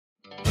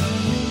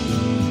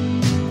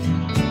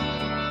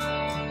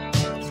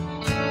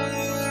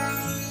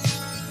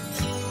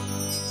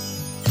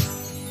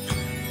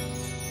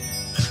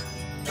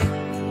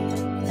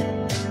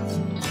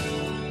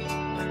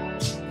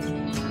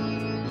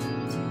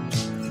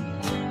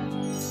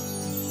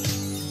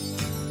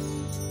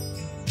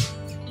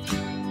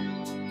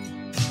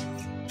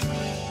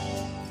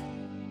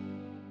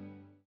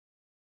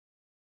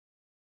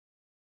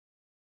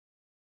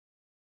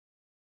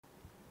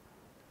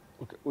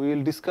we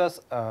will discuss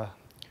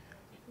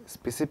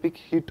specific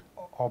heat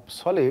of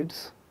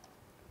solids.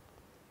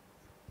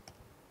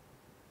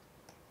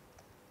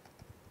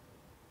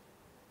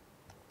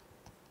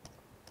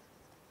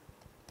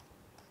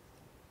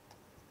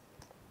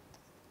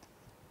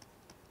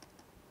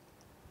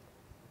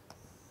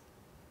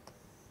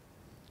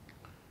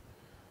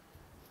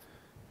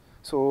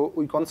 So,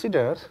 we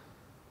consider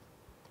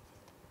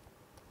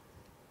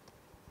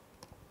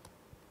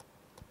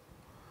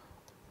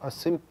a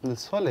simple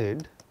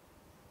solid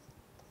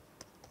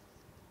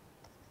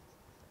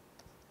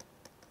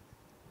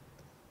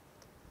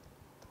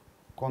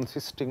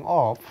consisting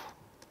of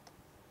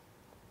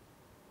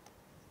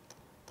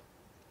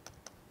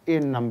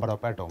n number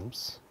of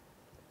atoms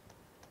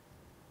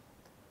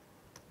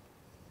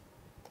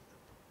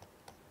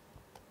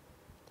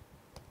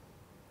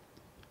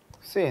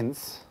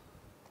since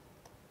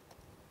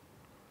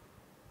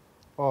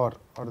or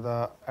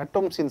the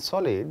atoms in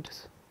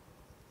solids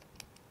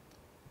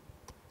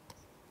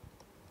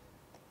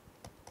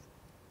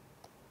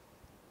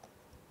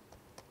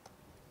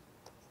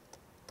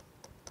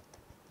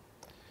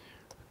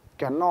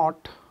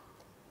cannot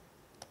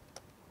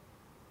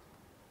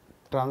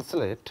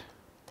translate,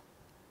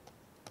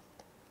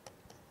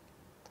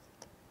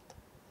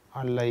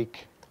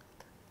 unlike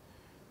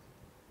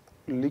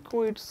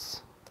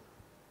liquids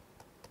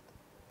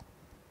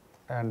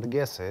and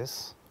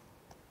gases,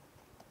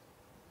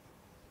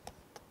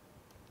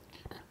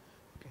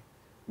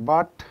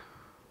 but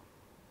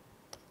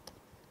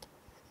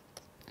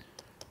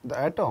the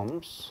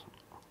atoms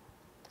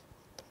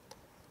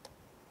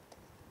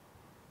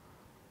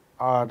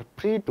are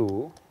free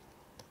to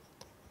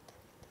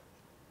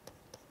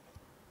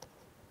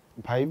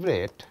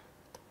vibrate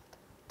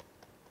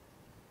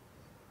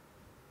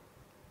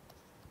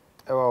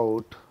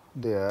about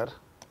their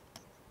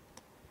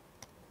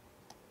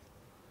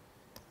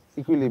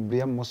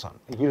equilibrium motion,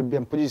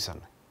 equilibrium position.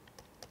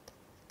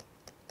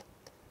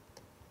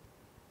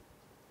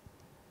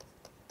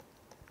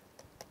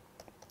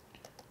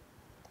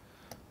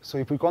 So,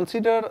 if we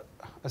consider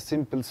a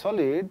simple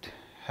solid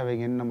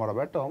having n number of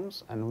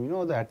atoms, and we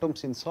know the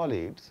atoms in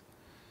solids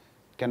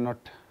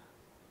cannot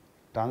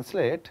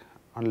translate,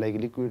 unlike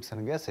liquids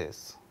and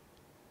gases,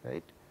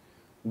 right,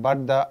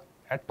 but the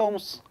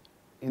atoms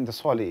in the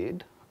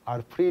solid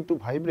are free to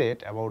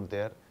vibrate about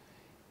their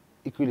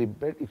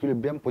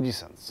equilibrium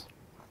positions.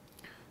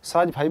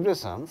 Such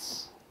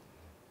vibrations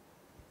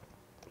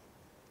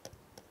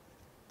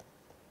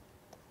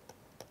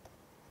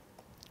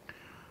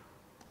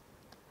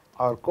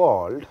are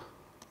called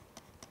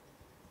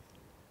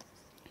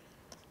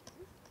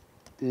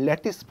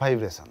lattice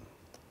vibration.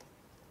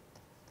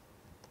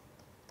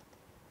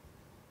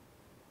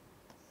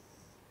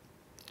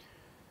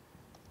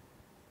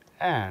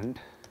 And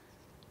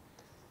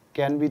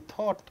can be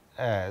thought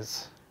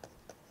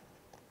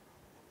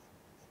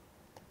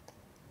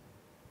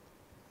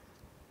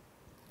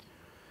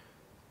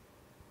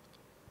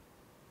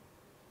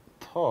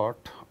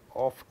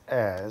of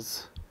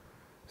as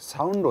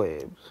sound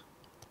waves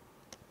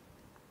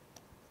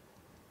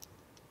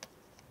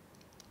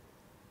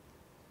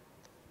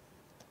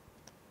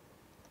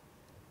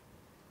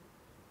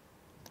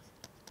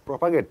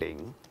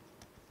propagating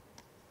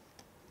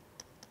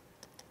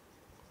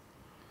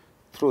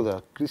through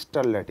the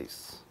crystal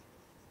lattice.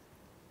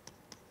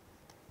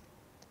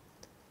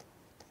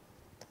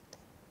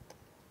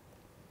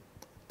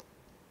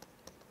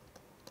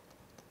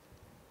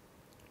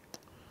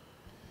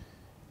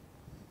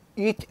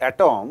 Each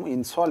atom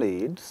in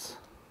solids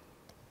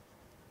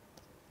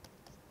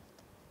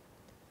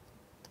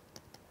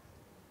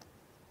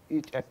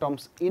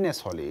in a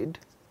solid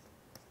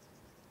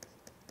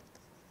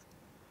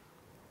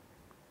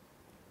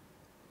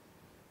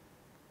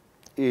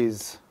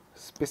is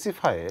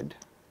specified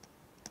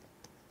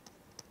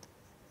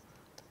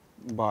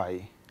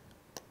by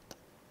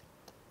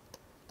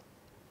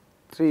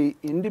three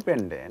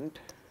independent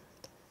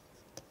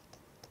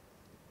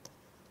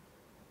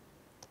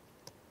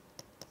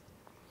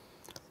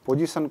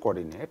position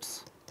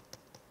coordinates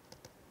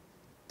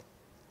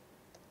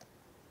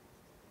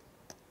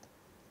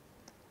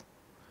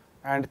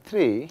and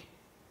three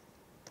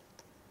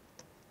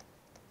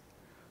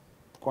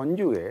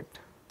conjugate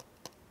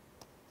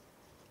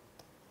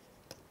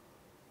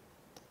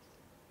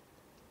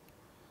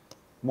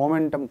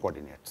momentum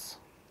coordinates.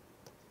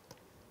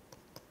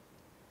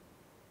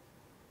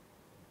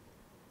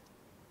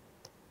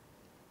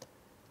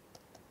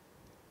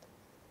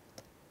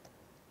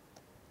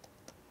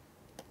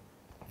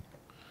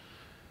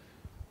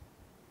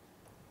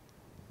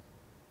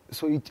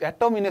 So, each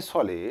atom in a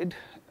solid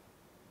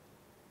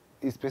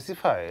is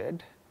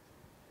specified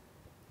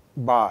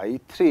by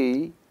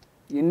three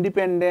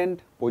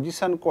independent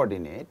position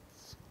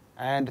coordinates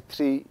and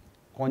three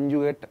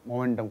conjugate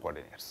momentum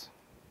coordinates.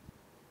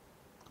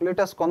 Let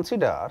us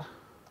consider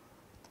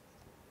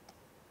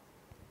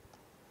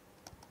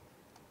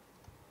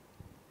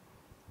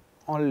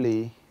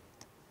only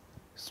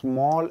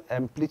small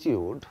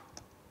amplitude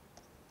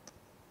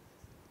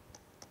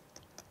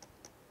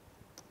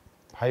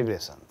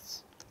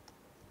vibrations.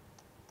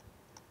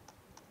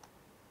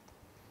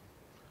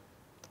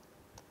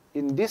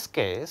 In this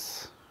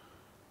case,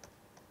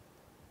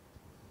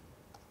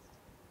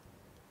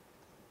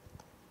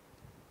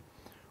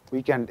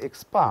 we can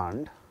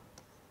expand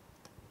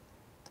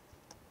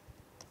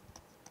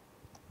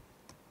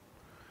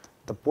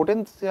the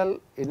potential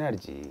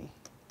energy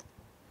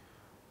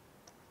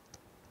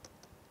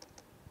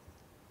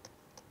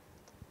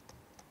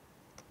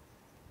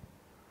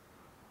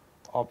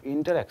of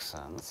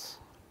interactions.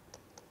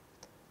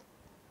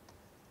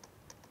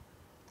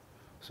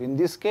 So, in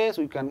this case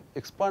we can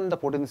expand the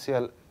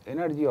potential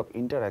energy of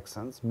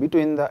interactions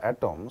between the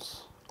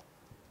atoms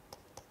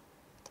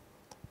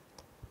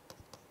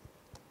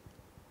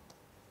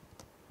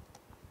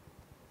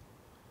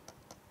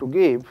to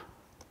give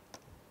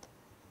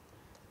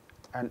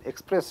an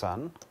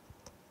expression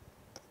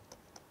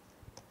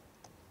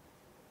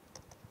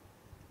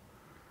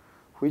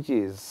which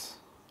is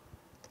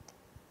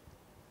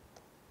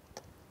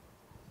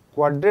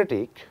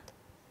quadratic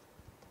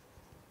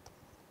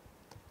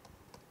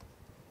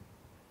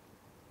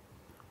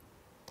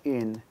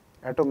in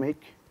atomic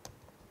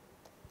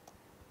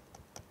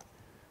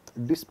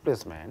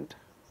displacement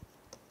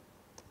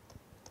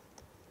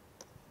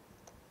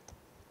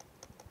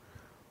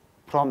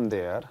from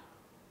their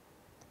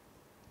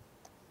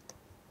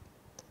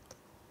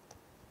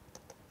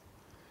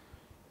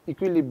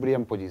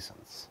equilibrium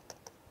positions.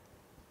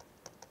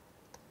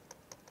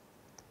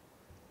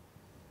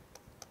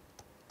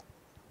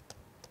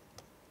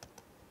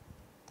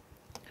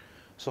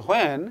 So,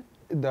 when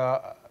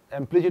the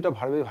amplitude of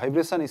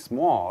vibration is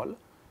small,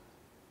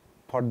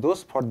 for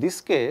this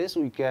case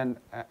we can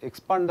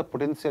expand the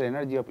potential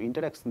energy of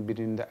interaction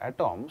between the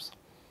atoms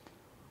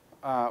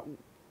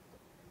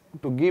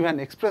to give an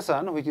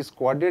expression which is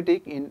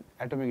quadratic in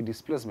atomic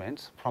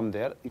displacements from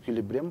their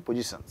equilibrium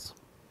positions.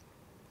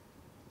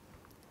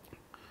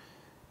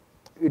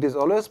 It is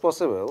always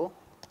possible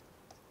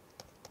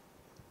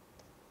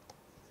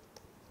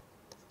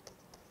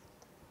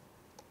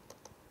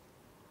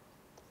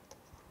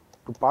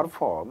to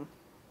perform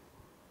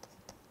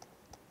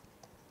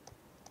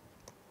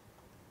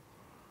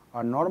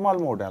a normal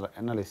mode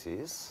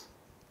analysis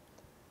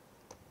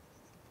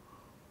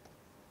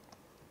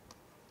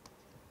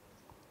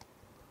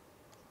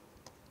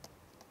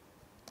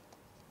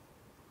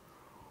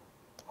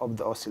of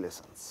the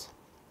oscillations.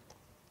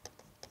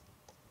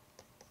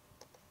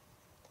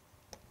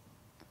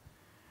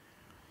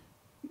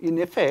 In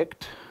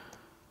effect,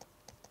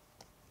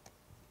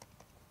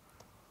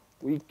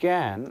 we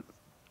can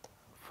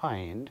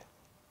find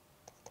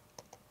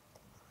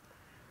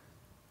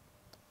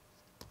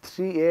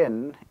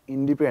 3n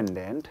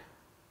independent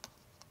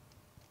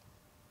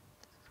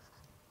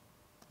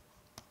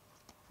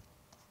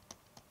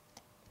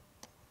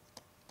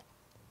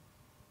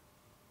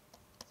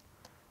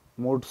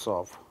modes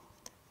of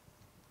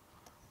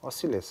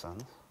oscillation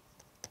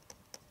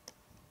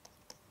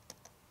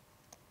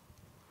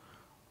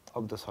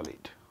of the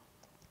solid.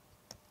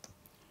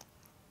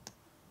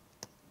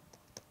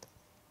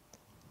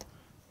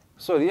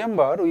 So,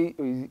 remember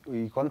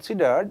we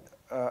considered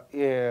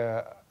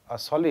a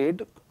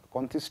solid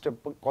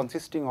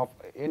consisting of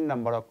n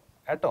number of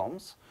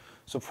atoms.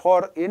 So,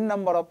 for n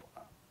number of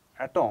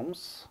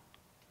atoms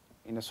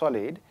in a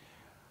solid,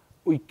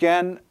 we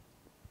can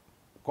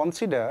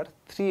consider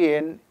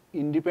 3n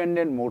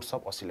independent modes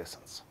of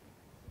oscillations.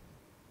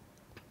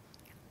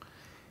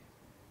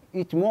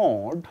 Each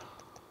mode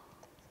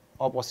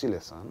of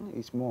oscillation,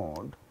 each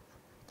mode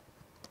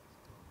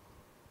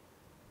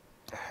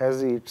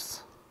has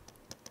its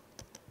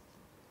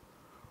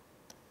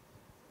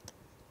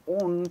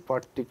own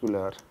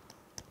particular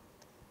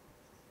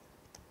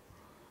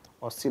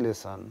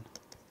oscillation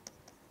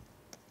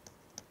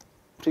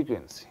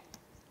frequency.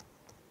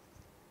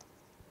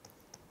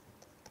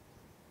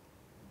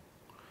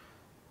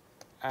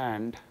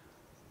 And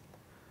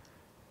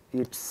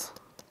its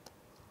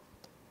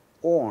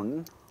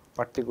own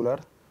particular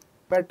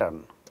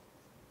pattern,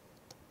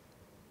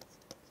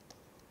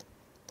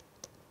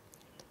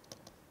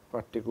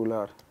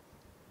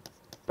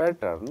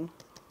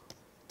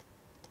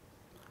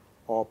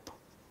 of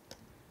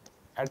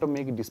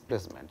atomic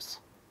displacements.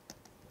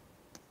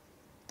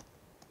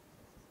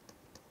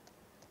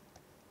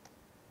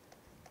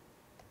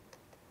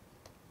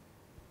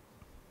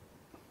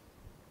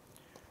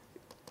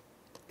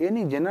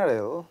 Any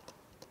general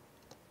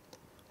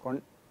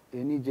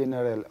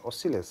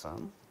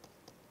oscillation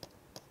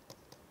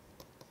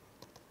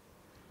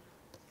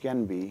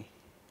can be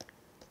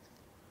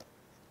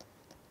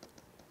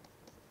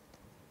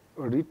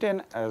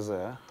written as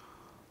a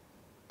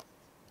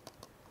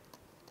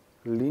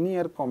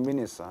linear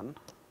combination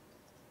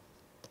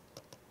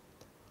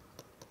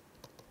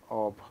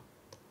of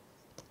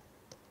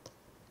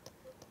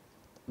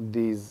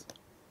these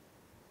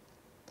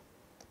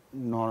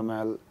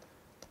normal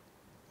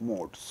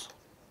modes.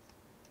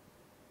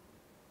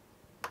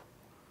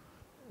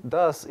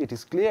 Thus, it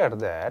is clear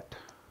that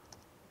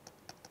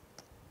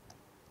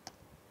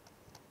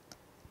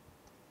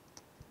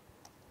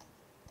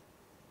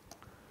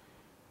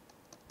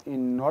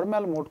in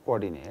normal mode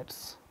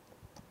coordinates,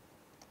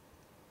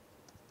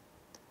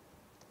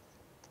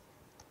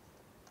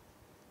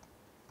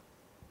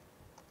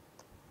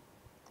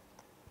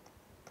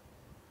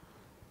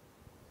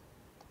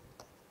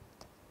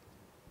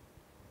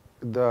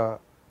 the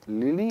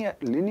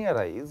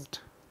linearized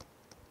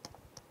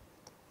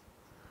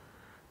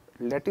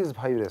lattice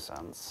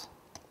vibrations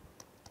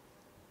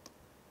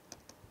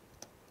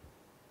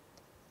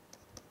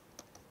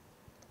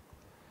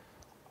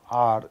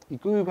are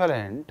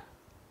equivalent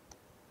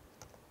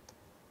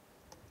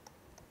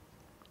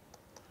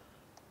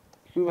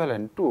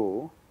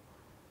to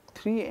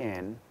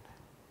 3n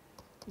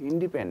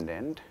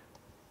independent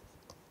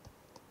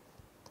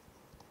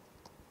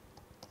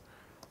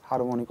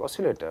harmonic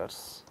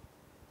oscillators.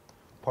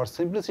 For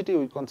simplicity,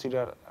 we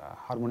consider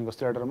harmonic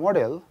oscillator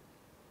model.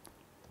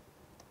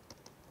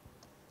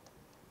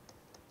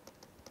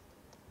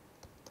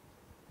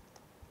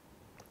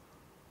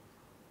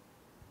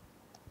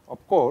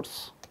 Of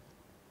course,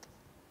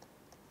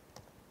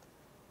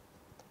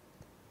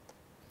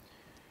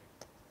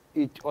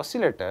 each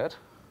oscillator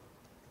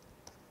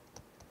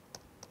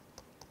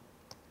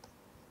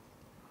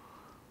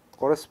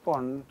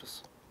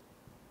corresponds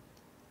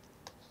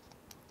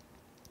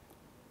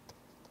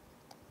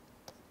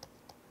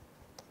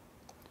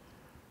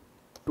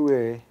to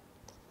a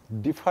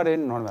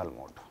different normal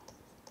mode.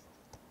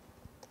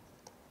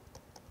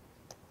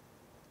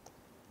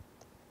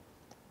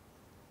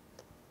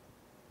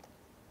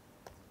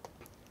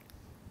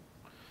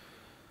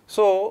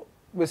 So,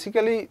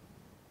 basically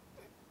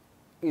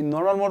in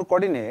normal mode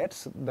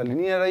coordinates, the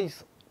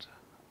linearized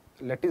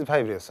lattice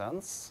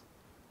vibrations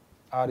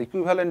are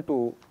equivalent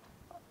to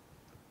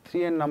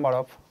 3n number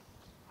of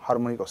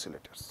harmonic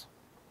oscillators.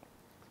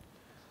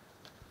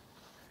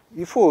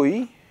 If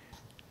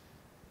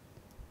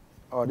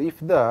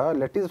the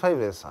lattice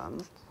vibration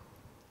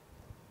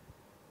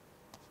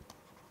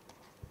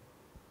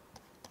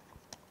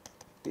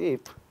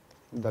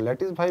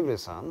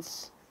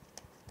vibrations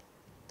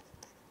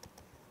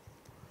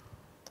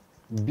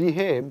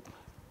behave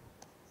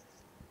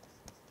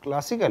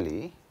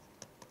classically,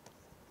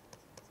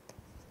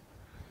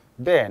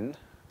 then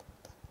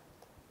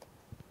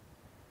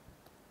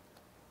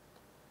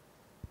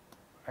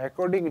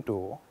according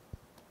to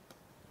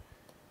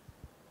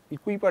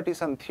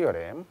equipartition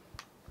theorem,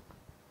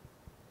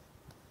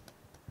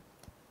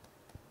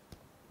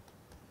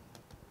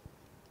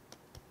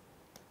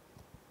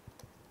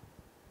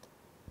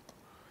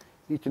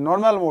 each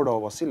normal mode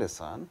of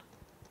oscillation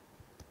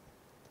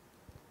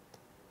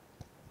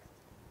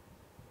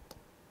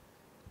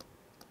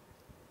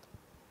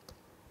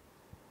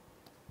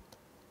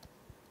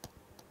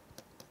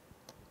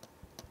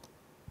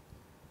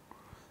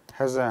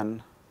has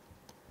an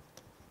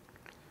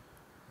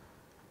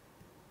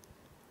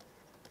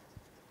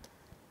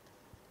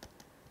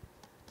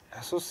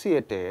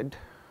associated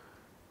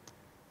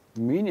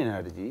mean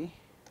energy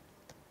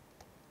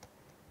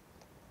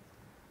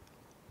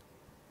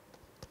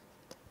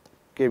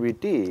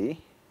kBT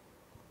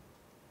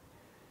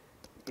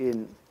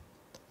in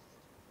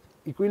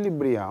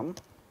equilibrium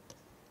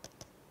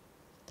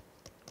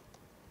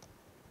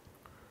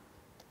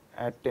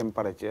at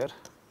temperature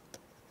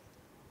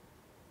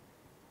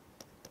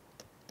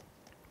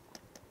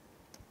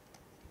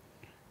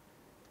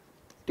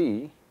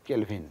T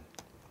Kelvin.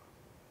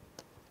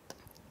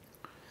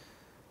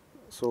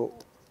 So,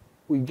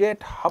 we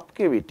get half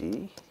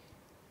kBT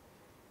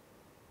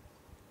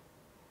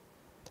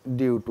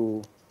due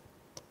to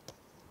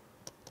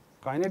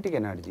kinetic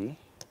energy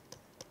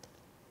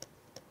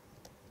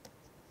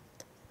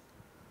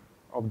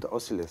of the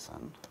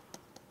oscillation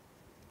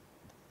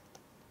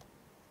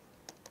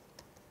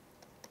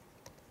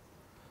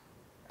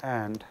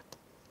and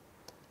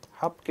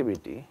half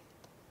kBT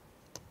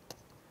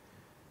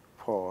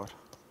for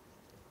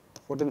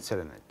potential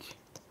energy.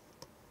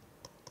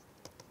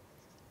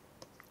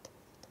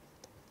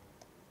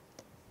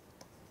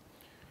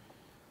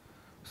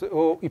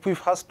 So, if we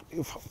first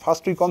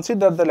we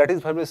consider the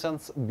lattice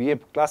vibrations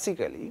behave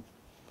classically.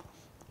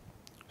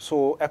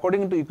 So,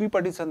 according to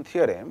equipartition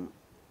theorem,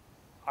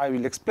 I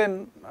will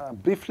explain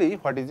briefly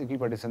what is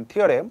equipartition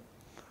theorem.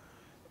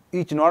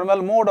 Each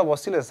normal mode of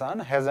oscillation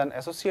has an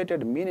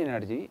associated mean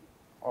energy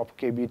of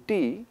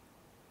kBT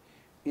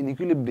in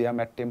equilibrium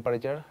at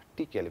temperature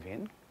T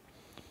Kelvin.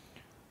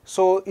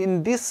 So,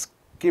 in this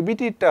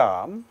kBT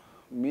term,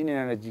 mean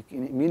energy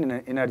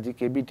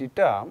kBT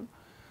term,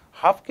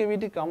 half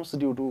kBT comes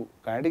due to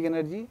kinetic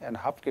energy and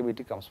half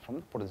kBT comes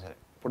from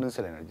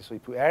potential energy. So,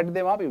 if you add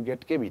them up, you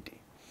get kBT.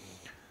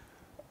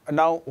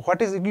 Now,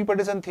 what is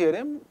equipartition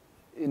theorem?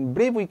 In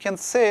brief, we can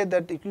say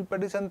that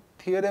equipartition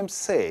theorem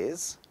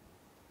says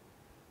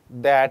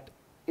that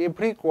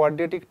every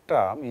quadratic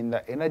term in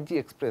the energy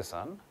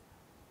expression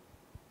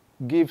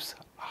gives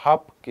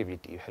half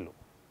kBT value.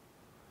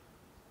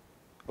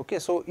 Okay,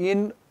 so,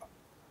 in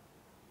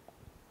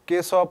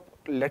case of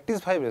lattice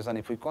vibration,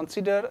 if we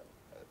consider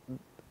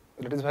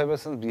lattice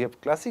vibrations behave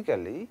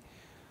classically,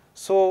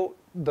 so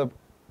the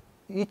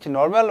each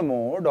normal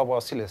mode of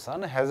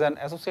oscillation has an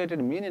associated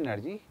mean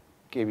energy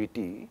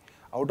kVt.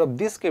 Out of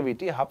this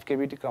kVt, half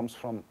kVt comes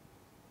from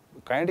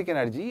kinetic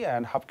energy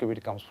and half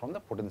kVt comes from the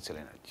potential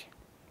energy.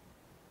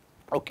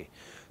 Okay.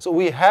 So,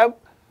 we have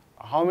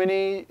how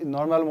many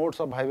normal modes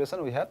of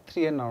vibration? We have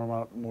 3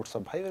 normal modes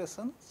of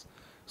vibrations.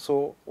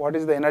 So, what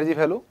is the energy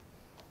value?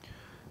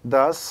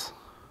 Thus,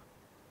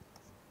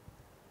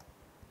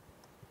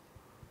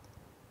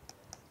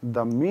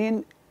 the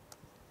mean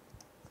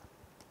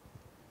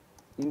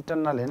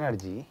internal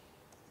energy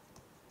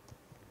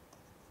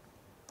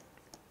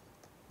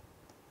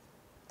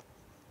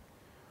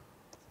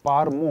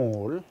per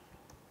mole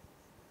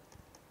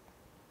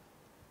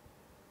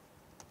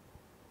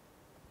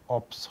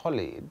of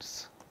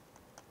solids.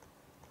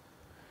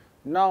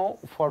 Now,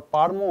 for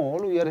per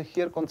mole, we are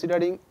here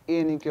considering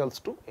n equals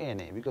to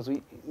Na, because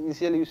we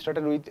initially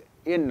started with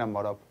n number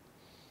of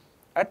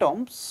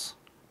atoms.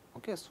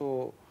 Okay,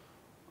 so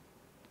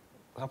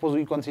suppose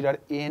we consider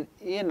a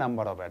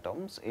number of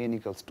atoms, n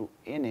equals to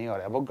Na or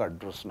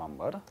Avogadro's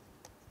number.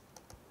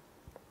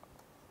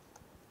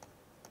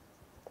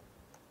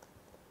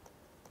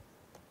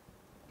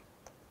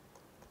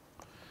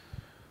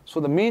 So,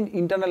 the mean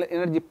internal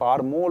energy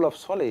per mole of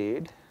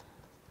solid,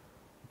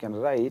 you can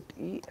write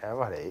E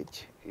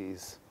average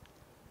is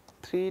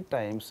 3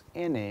 times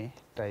Na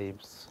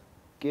times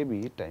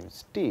Kb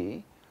times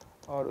T,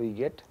 or we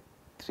get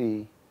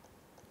 3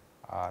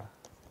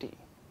 RT.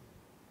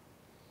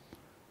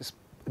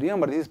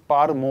 Remember, this is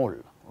per mole.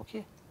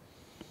 Okay.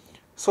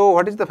 So,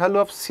 what is the value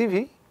of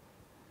Cv?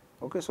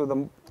 Okay. So,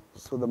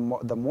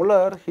 the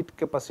molar heat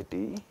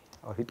capacity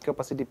or heat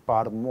capacity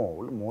per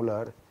mole,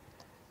 molar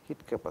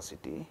heat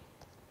capacity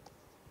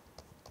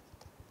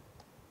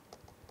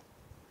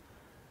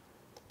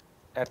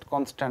at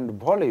constant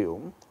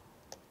volume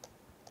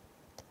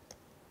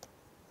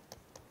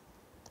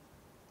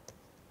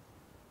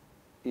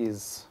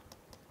is,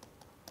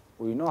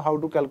 we know how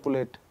to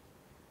calculate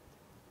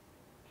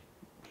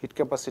heat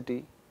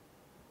capacity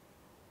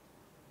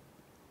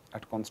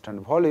at constant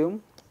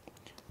volume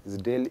is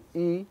del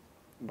E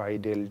by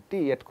del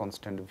T at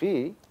constant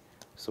V.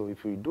 So,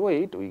 if we do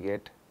it, we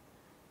get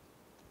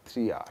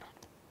 3R,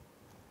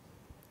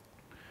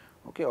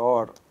 okay,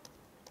 or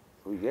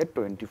we get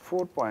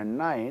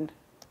 24.9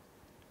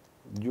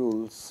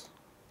 joules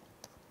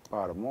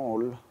per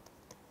mole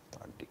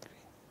per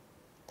degree.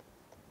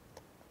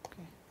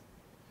 Okay.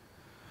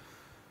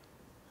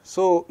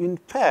 So, in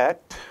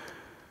fact,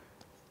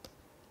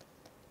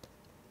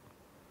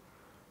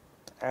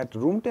 at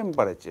room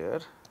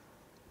temperature,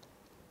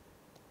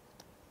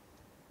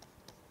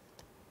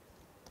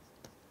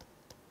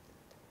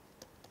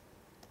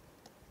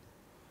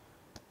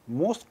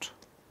 most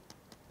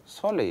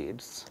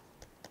solids,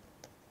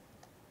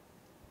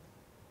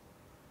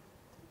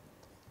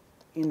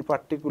 in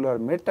particular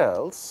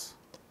metals,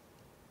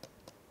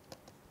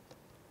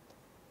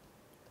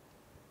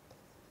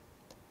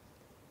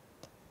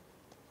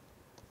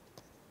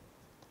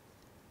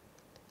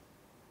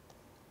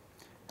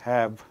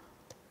 have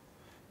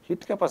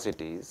heat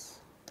capacities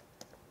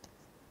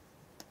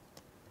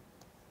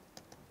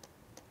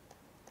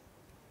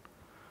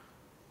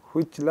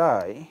which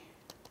lie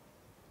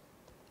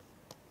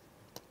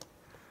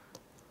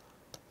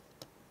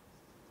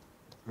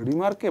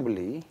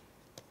remarkably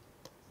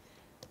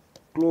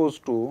close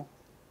to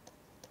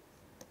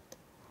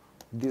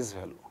this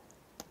value.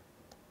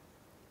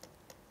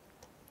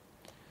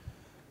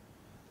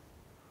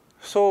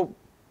 So,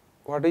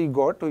 what we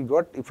got? We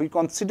got, if we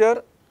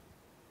consider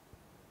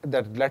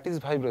that lattice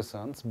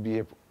vibrations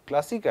behave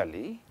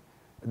classically,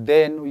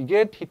 then we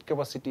get heat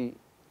capacity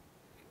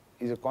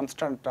is a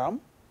constant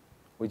term,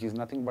 which is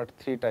nothing but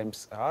 3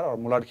 times R, or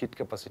molar heat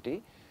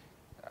capacity.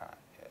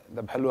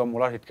 The value of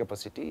molar heat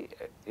capacity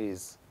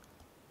is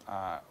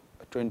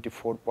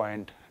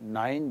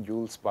 24.9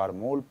 joules per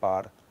mole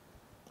per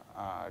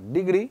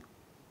degree.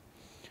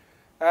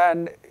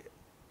 And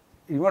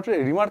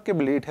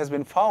remarkably, it has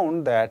been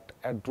found that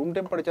at room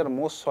temperature,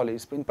 most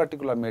solids, in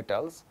particular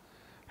metals,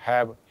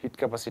 have heat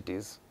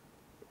capacities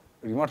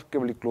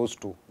remarkably close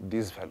to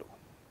this value.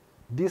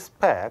 This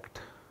fact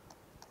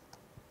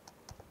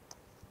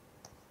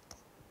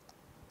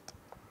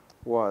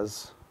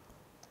was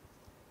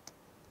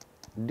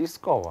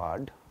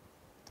discovered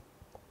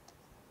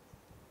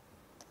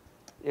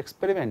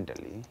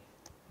experimentally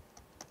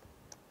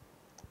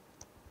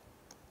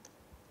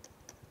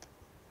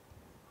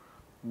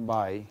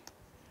by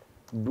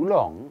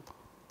Dulong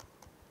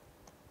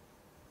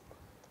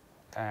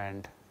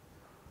and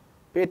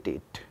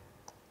Petit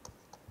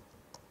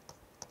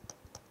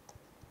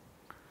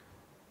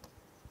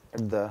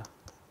at the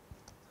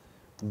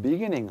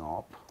beginning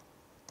of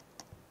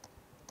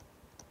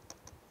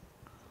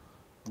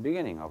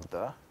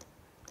the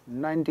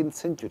 19th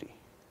century.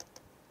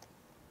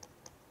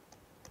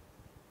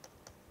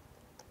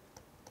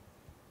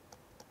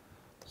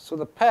 So,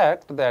 the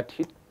fact that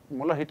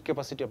molar heat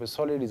capacity of a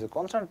solid is a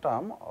constant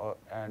term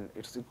and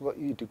it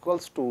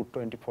equals to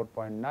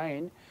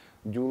 24.9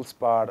 joules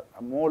per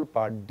mole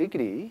per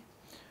degree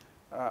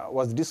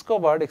was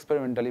discovered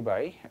experimentally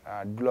by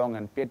Dulong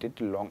and Petit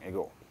long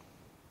ago.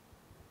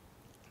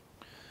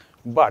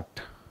 But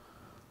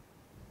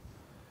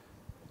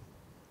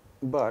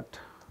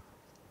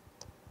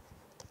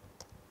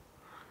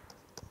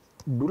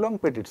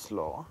Dulong-Petit's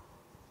law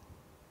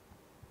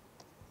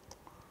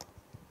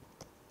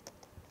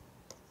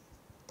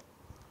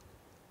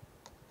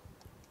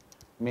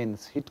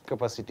means heat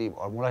capacity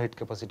or molar heat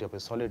capacity of a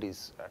solid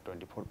is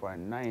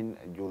 24.9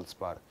 joules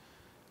per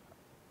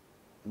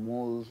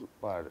mole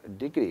per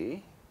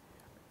degree.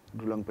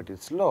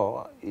 Dulong-Petit's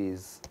law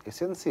is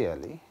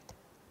essentially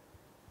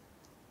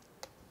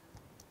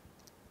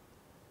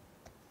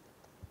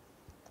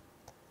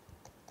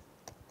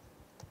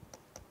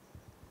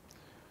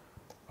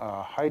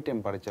a high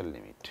temperature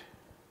limit,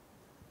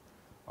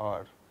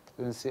 or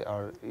you can say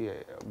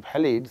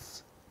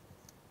valids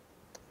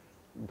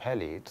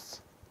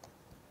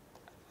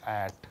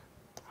at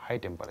high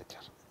temperature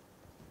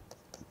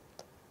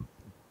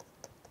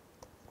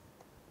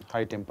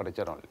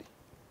only.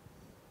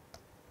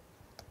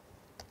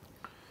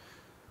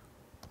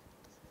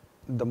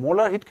 The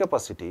molar heat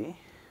capacity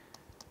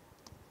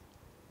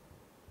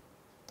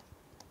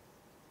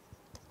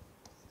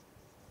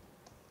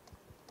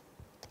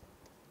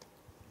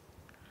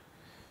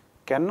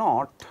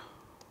cannot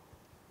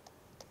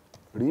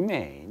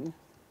remain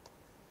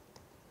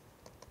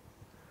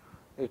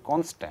a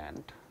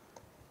constant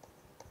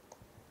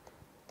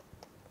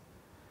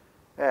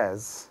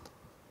as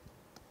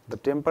the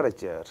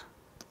temperature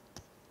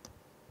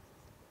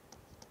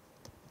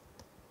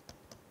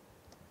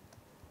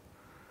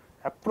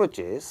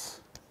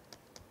approaches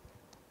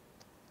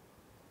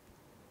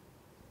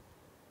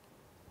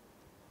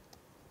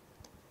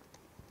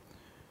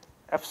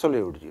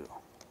absolute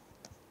zero.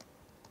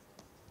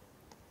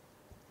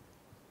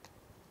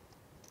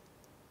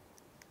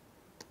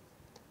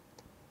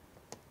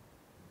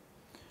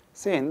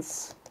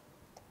 Since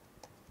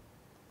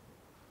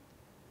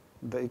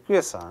the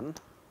equation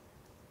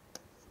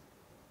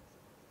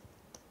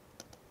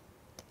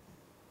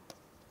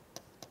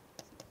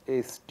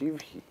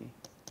STV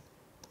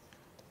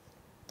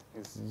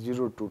is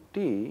 0 to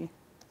T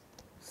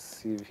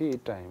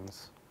CV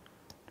times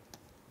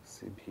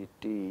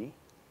CVT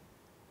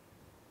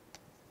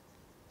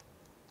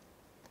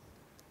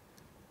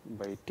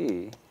by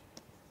T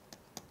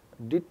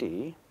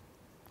dt,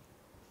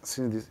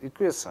 since this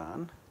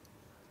equation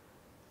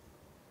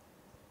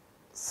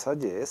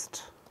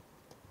suggests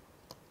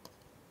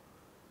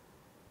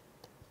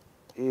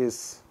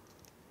is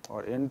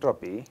or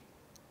entropy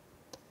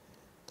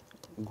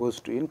goes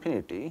to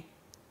infinity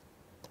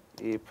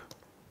if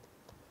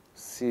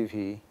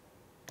CV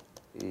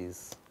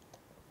is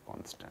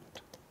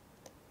constant,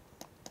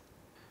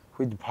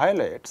 which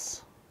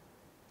violates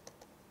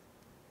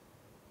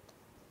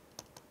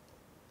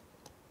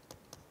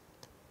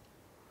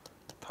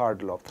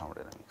third law of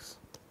thermodynamics.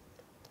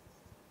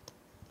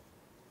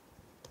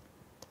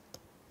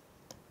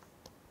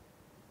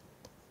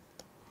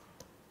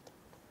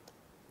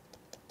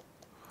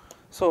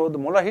 So, the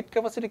molar heat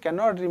capacity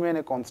cannot remain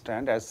a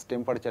constant as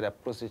temperature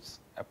approaches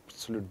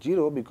absolute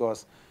zero,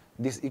 because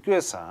this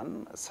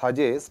equation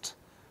suggests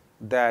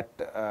that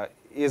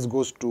S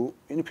goes to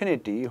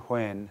infinity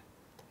when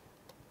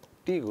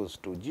T goes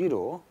to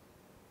 0,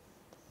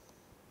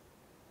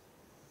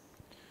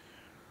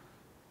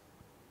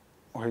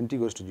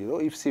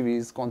 if CV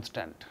is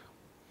constant,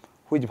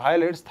 which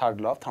violates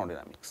third law of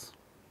thermodynamics.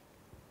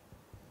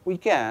 We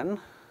can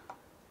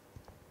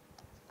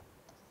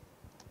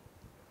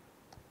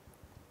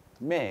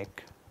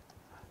make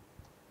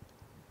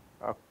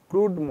a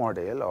crude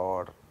model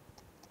or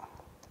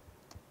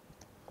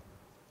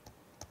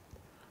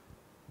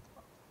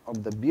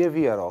of the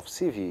behavior of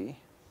CV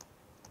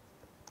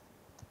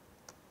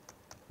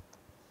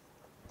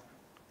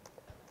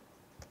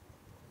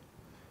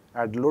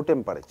at low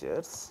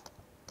temperatures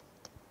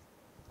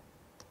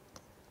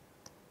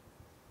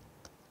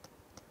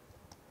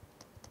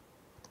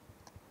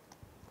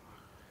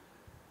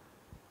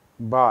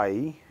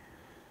by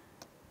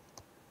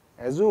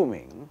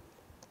assuming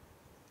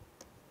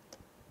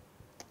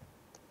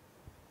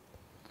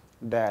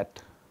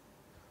that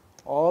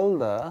all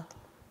the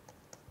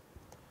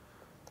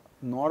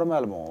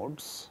normal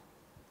modes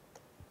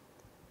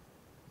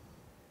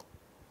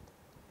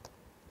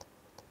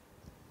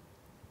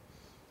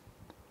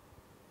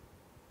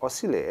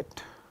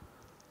oscillate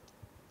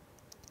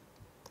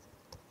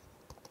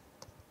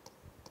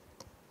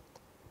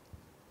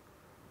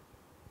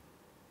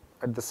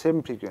at the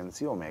same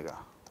frequency omega.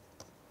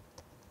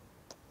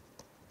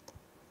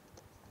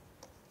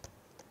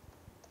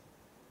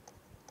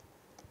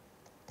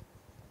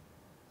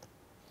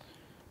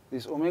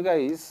 This omega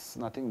is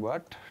nothing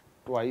but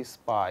twice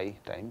pi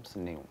times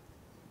nu.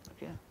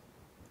 Okay.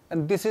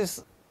 And this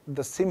is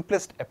the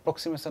simplest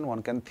approximation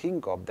one can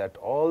think of, that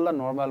all the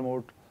normal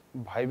mode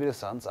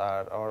vibrations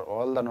are, or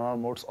all the normal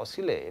modes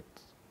oscillate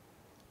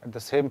at the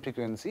same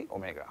frequency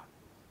omega.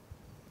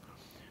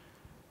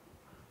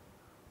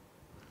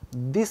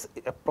 This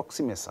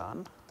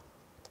approximation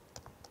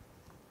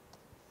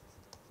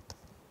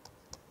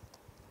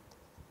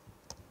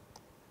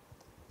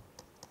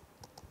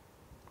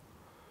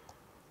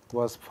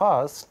was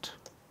first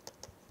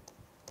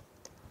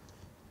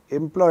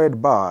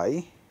employed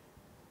by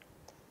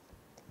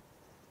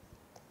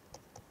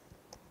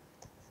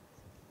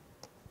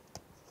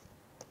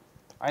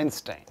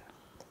Einstein.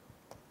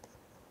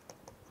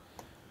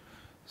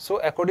 So,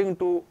 according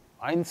to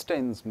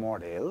Einstein's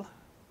model,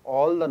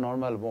 all the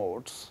normal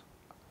modes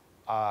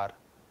are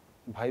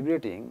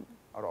vibrating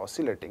or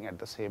oscillating at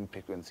the same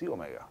frequency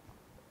omega.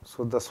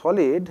 So, the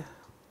solid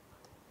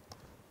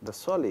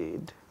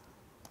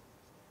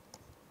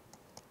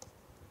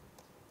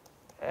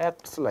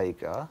acts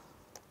like a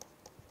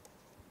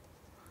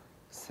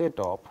set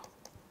of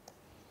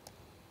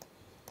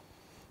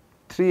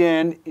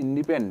 3n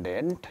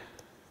independent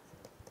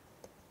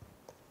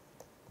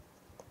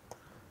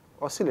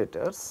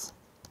oscillators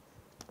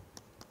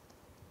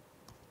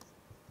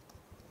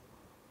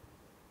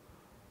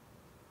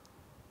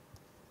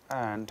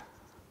and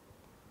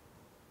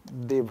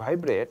they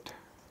vibrate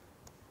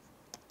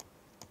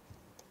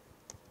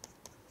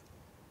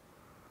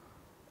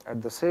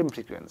at the same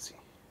frequency.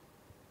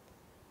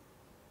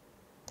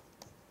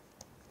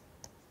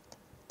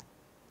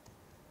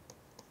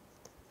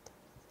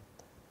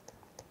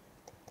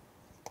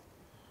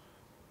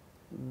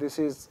 This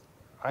is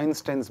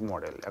Einstein's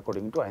model,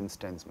 according to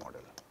Einstein's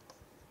model.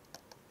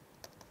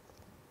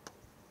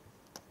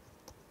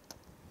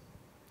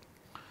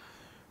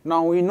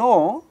 Now, we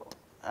know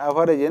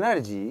average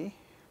energy,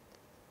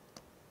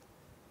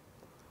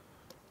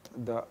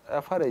 the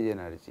average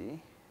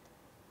energy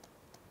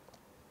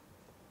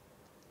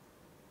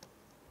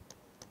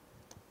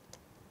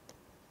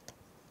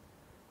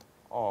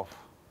of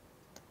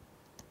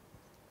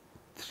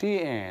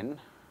 3n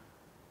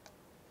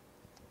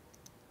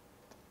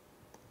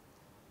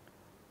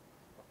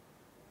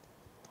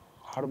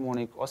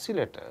harmonic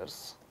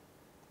oscillators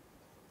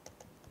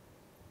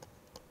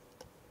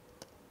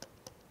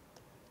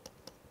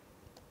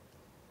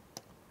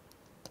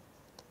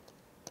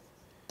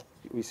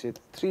we say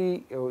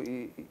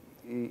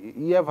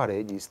E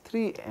average is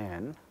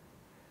 3n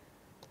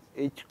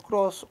h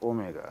cross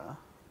omega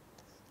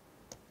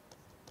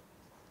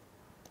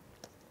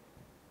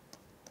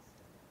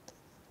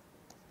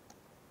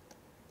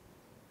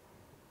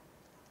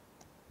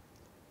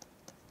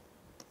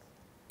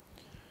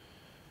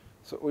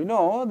So, we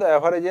know the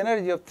average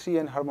energy of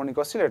 3n harmonic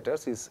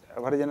oscillators is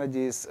average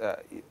energy is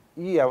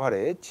E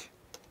average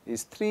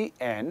is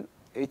 3n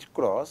h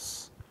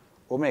cross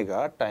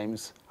omega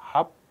times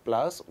half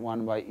plus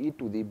 1 by e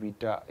to the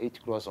beta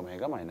h cross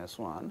omega minus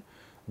 1.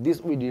 This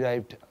we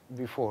derived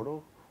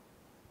before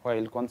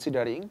while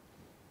considering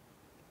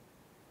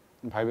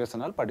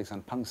vibrational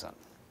partition function.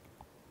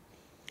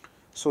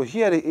 So,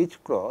 here h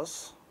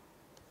cross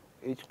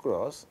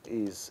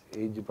is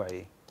h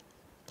by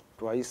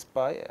twice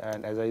pi,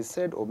 and as I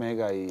said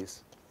omega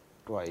is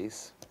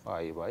twice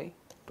pi by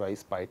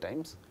twice pi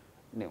times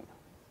nu.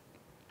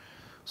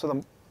 So,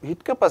 the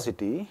heat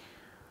capacity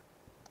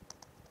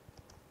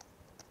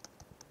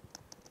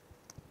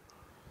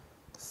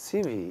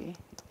CV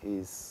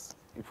is,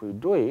 if we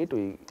do it,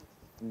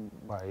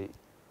 by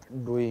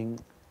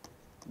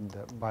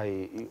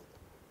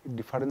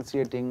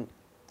differentiating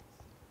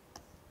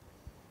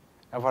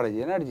average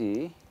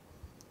energy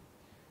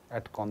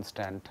at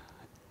constant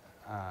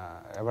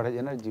average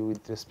energy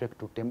with respect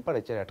to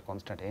temperature at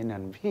constant N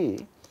and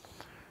V.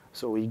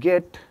 So, we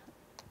get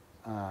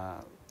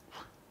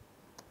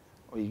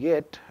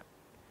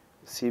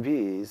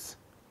CV is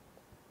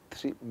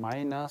 3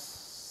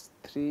 minus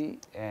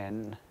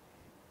 3n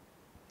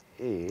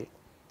a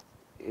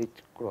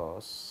h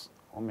cross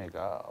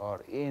omega,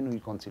 or n we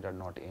consider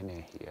not Na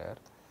here,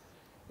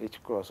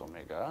 h cross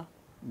omega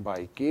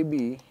by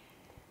kb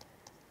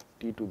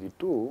t to the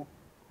 2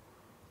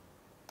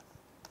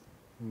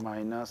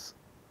 minus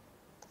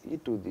e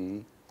to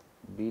the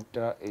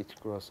beta h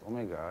cross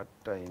omega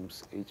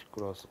times h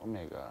cross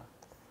omega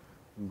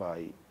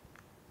by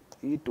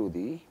e to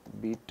the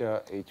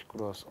beta h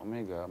cross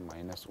omega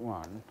minus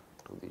 1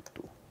 to the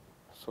 2.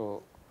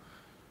 So,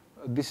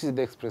 this is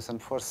the expression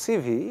for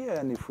CV,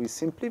 and if we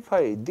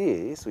simplify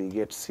this, we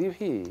get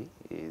CV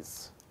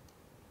is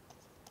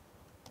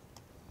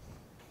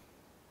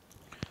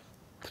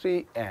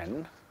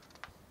 3n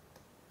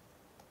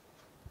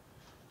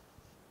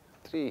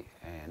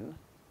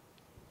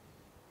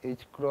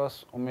h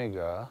cross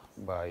omega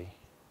by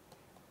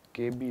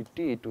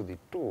kbt to the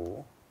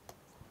 2,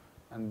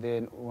 and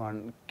then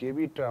one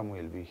kb term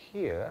will be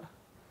here,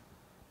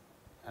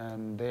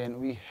 and then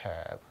we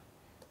have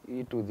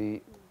e to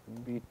the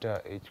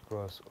beta h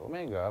cross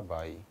omega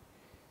by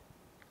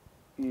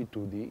e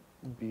to the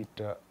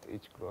beta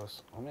h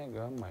cross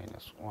omega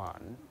minus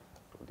 1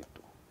 to the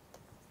 2.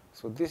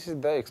 So, this is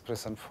the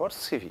expression for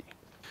CV.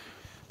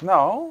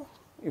 Now,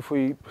 if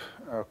we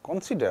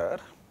consider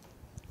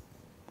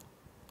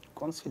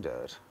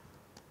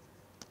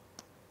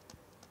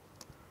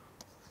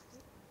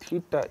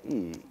theta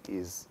E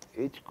is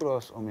h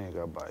cross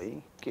omega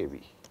by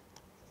kb,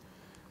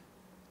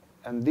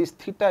 and this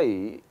theta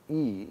E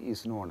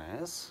is known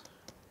as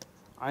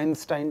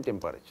Einstein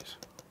temperature.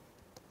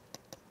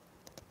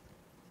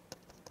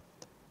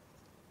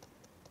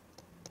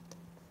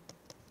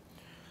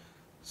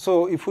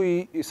 So, if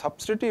we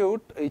substitute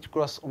H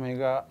cross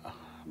omega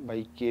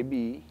by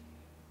Kb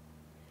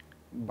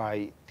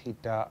by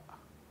theta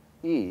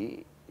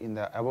E in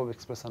the above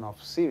expression of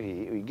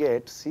Cv, we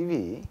get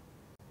Cv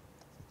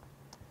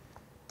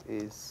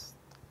is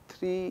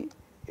 3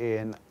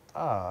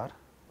 nr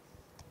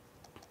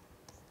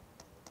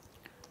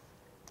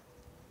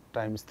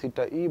times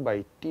theta E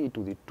by T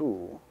to the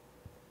 2,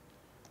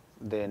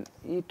 then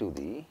E to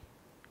the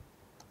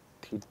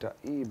theta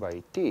E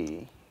by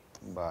T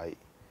by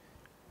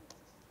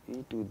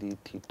E to the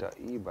theta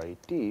E by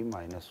T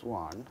minus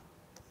 1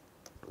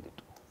 to the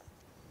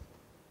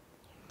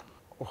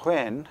 2.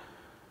 When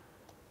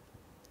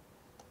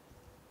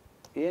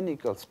n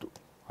equals to,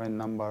 when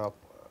number of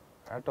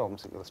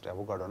atoms equals to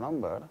Avogadro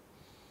number,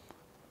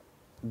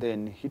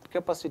 then heat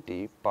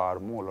capacity per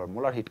mole or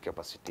molar heat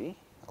capacity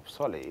of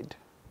solid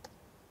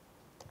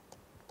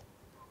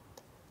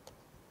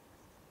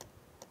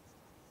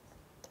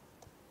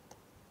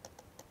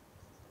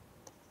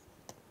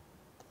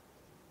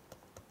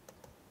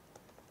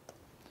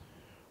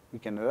we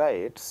can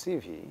write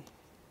Cv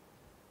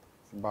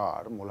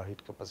bar molar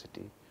heat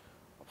capacity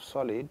of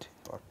solid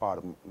or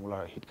per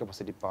molar heat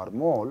capacity per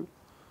mole.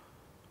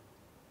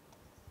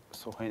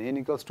 So, when n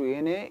equals to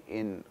Na,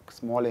 in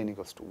small n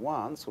equals to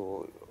 1,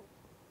 so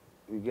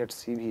we get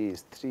Cv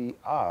is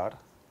 3r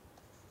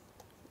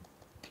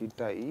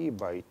theta E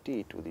by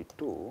T to the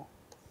 2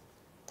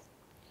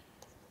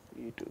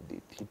 E to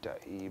the theta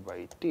E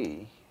by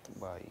T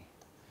by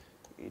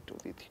E to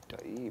the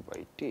theta E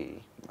by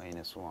T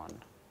minus 1 to the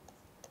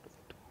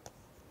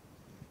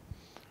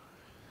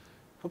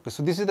 2. Okay,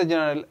 so this is the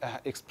general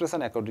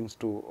expression according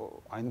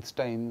to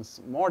Einstein's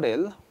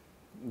model.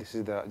 This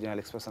is the general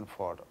expression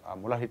for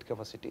molar heat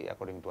capacity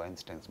according to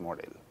Einstein's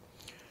model.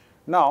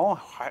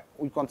 Now,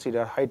 we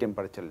consider high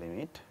temperature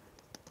limit.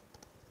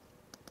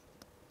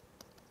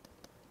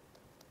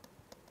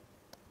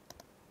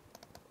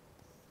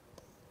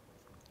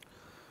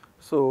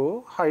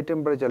 So, high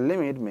temperature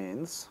limit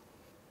means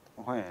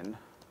when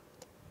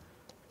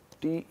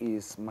T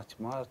is much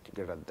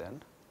greater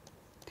than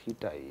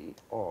theta E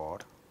or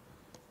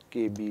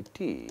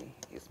kBT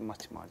is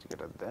much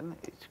greater than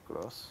H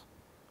cross.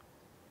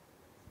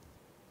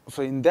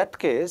 So, in that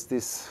case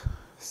this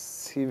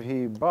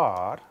Cv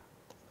bar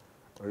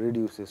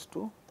reduces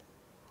to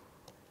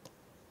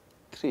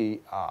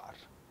 3r,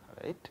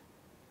 right.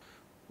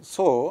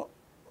 So,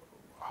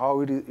 how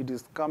it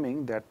is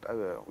coming, that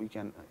we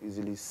can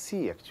easily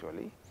see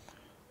actually.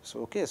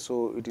 So, okay,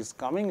 so it is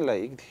coming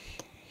like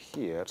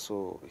here.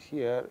 So,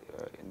 here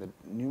in the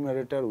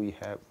numerator we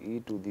have e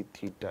to the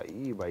theta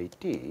E by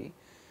T.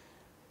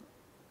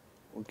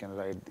 We can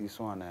write this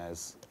one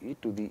as e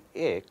to the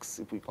x,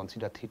 if we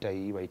consider theta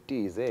E by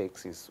T is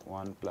x, is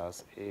 1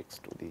 plus x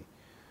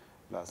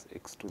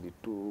to the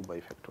 2 by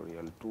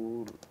factorial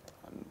 2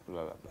 and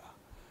blah blah blah.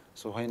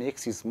 So, when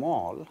x is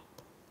small,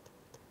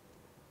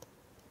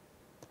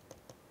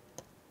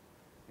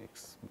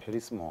 x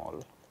very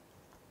small,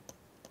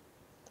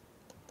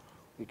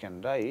 we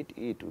can write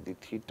e to the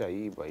theta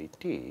E by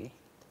T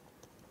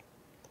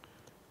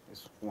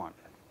is 1,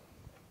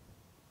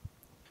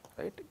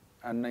 right.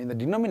 And in the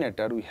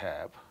denominator we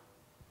have,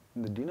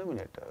 in the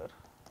denominator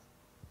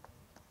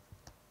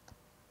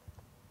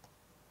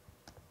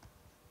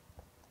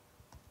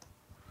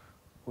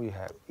we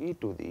have e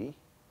to the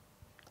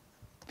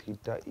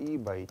theta E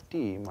by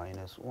T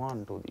minus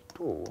 1 to the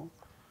 2.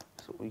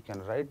 So, we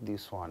can write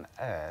this one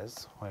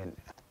as, when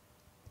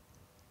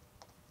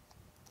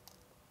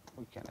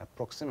we can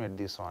approximate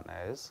this one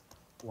as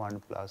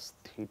 1 plus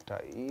theta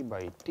E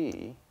by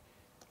T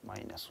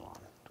minus 1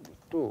 to the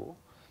 2.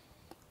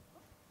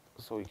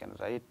 So, we can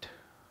write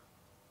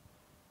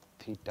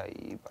theta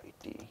E by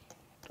T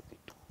to the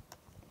 2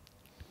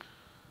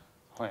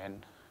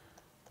 when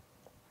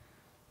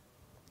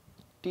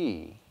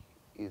T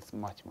is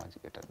much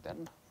greater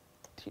than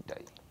theta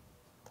E,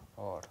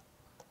 or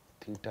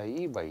theta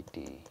E by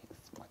T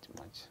is much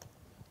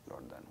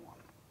lower than 1.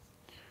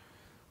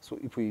 So,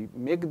 if we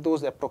make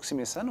those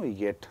approximation, we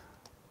get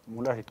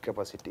molar heat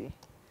capacity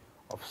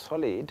of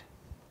solid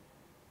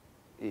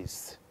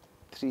is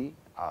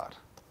 3R.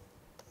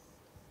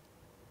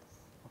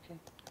 Okay.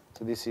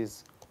 So, this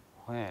is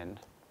when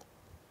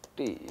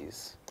T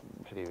is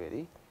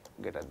very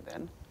greater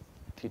than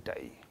theta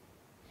E.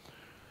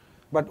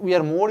 But we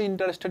are more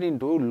interested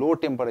into low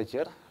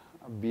temperature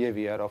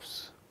behavior of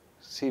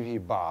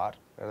Cv bar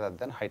rather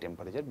than high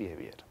temperature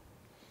behavior.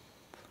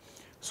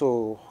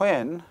 So,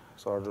 when,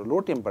 so the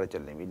low temperature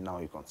limit now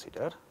we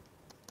consider.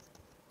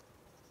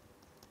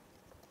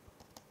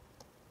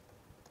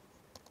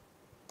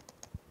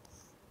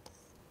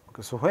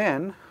 Okay, so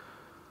when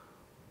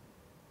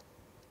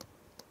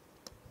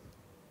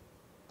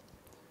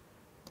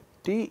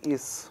T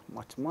is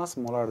much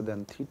smaller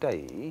than theta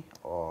E,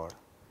 or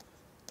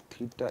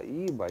theta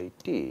E by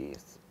T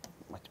is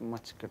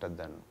much greater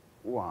than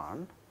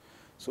 1.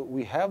 So,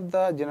 we have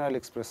the general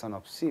expression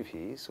of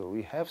Cv. So,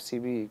 we have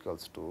Cv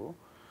equals to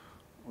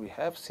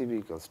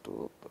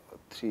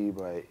 3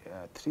 by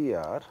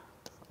 3R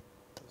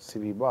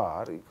Cv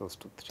bar equals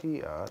to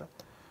 3r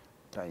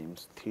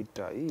times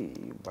theta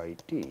e by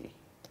t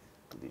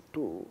to the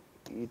 2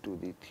 e to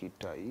the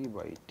theta e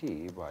by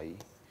t by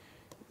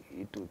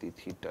e to the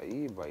theta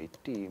e by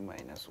t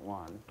minus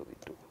 1 to the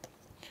 2.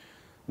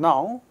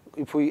 Now,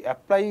 if we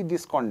apply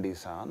this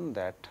condition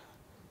that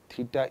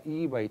theta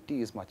e by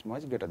t is much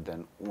greater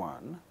than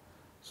 1,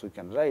 so we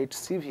can write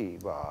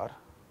Cv bar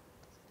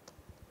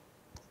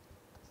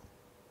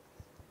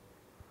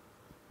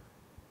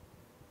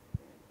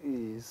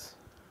is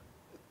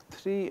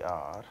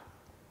 3r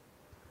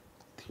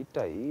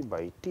theta e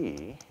by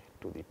t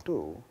to the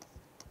 2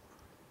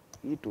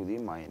 e to the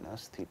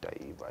minus theta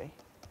e by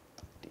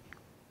t.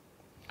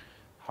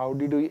 How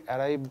did we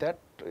arrive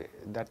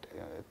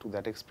to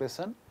that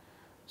expression?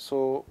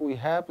 So, we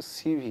have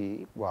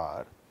Cv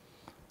bar.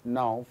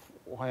 Now,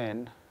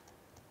 when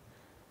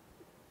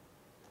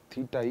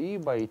theta e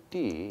by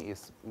t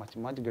is much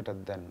greater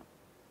than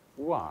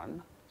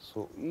 1,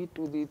 so e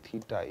to the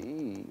theta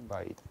e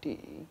by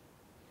t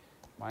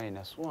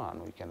minus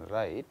 1 we can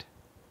write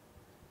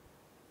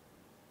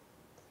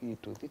e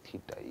to the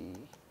theta e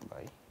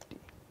by t.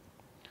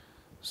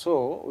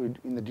 So,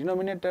 in the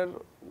denominator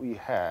we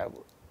have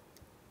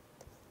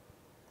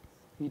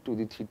e to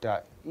the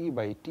theta e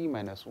by t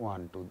minus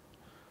 1 to,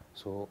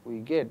 so we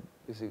get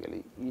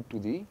basically e to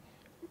the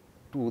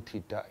 2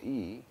 theta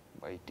e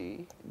by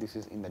t, this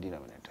is in the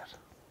denominator.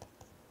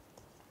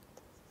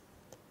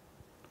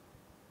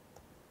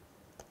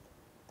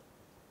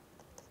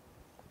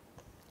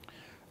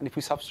 And if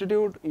we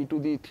substitute e to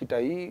the theta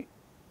e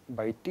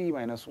by t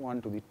minus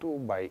 1 to the 2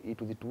 by e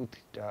to the 2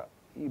 theta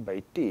e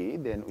by t,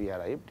 then we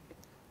arrived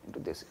into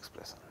this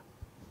expression.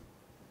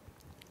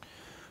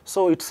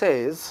 So, it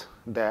says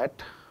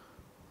that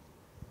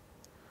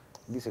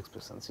this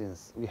expression,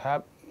 since we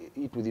have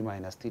e to the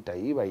minus theta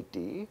e by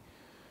t,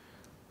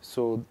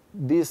 so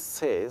this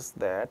says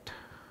that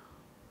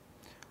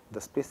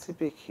the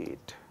specific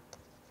heat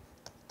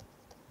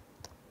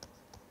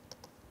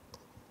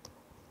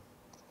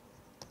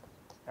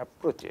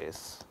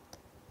approaches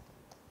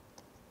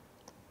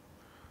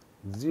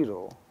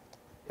 0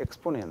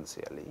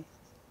 exponentially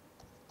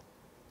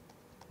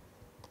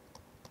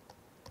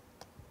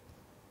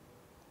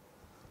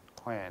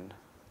when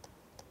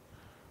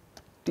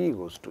t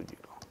goes to 0.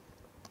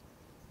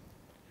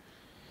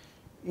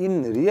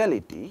 In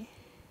reality,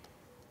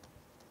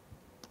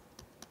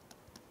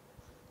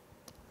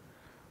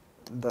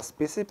 the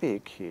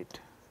specific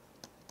heat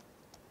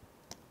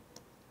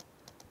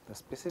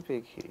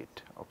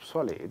of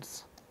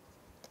solids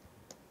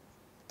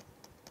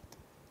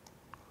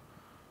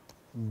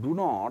do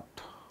not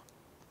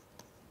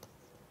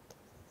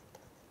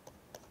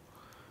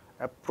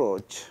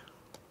approach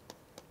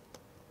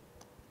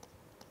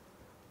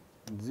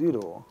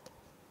 0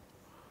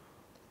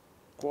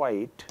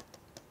 quite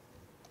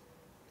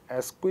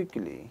as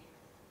quickly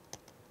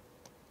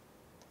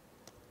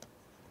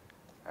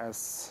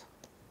as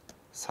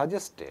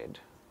suggested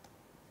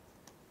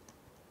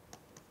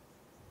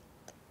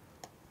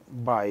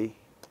by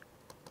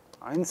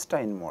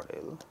Einstein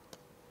model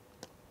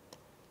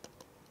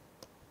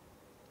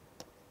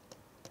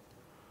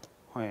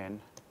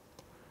when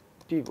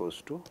t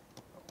goes to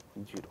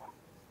 0.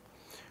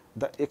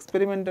 The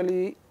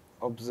experimentally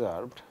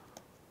observed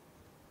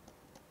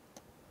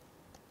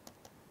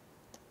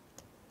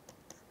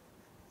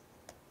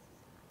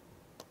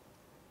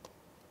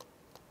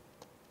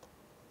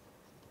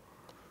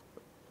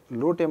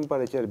low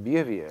temperature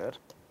behavior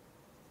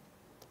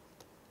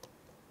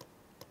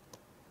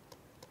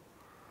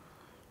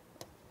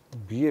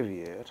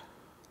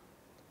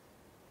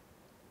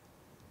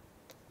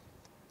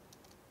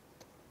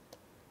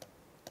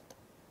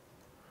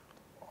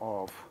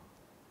of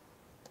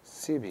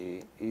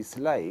Cv is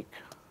like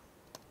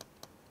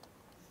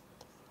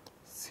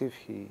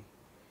Cv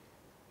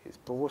is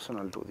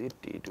proportional to the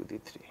t to the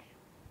 3.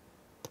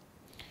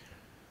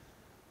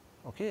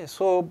 Okay,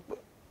 so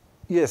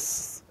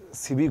yes,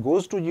 Cv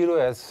goes to 0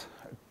 as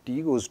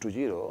t goes to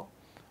 0,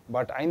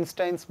 but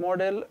Einstein's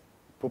model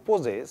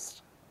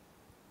proposes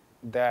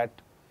that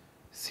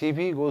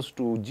Cv goes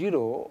to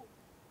 0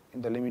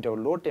 in the limit of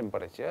low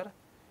temperature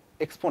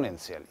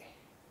exponentially.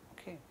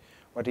 Okay.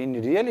 But in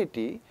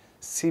reality,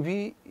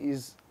 Cv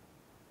is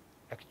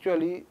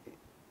actually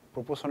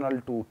proportional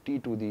to t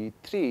to the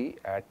 3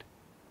 at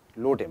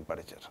low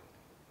temperature.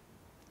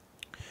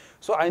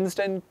 So,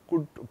 Einstein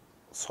could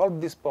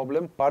solve this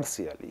problem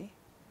partially,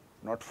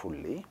 not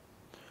fully.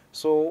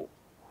 So,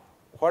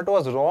 what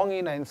was wrong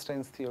in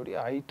Einstein's theory?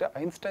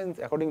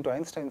 According to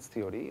Einstein's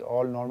theory,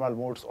 all normal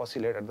modes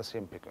oscillate at the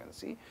same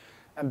frequency,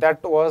 and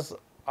that was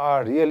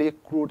a really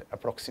crude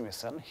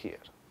approximation here.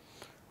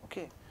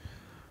 Okay.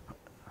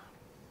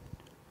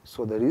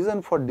 So, the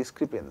reason for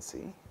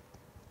discrepancy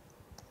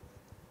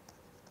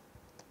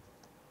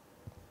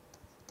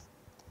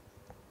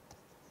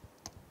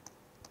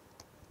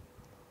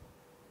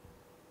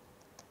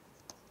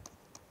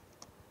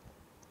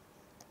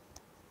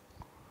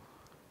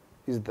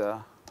is the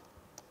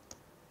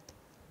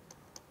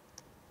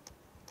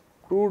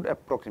crude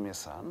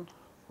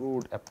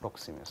crude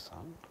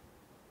approximation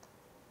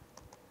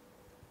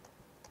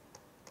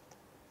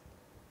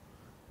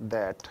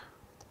that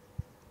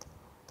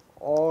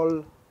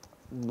all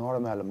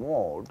normal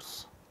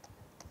modes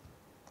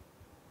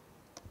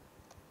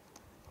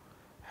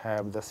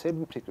have the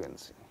same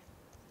frequency.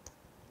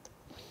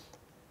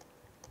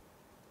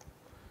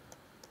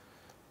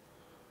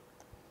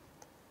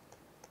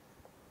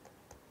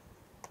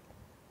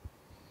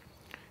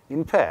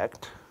 In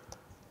fact,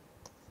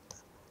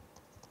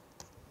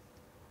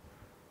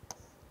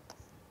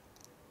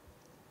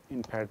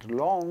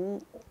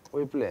 long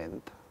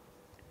wavelength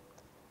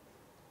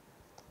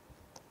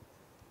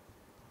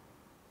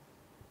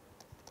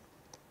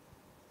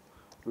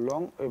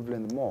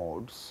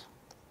modes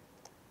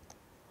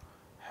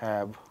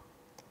have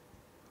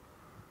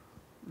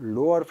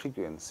lower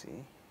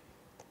frequency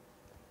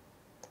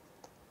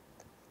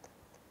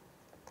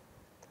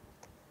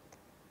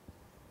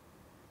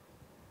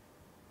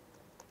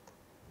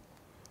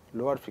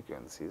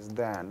frequencies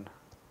than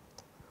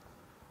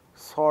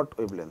short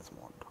wavelength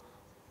mode.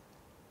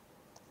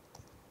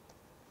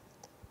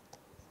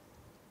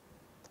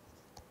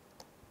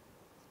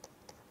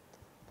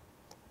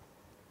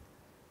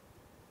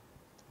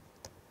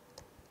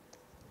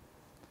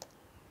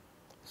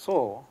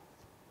 So,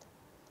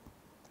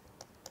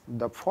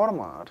 the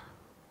former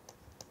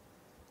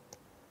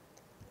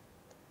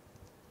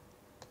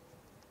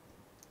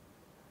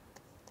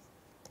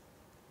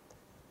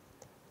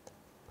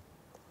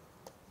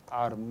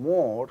are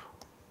more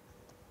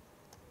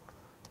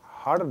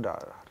harder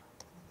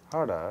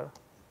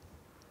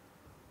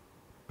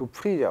to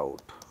freeze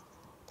out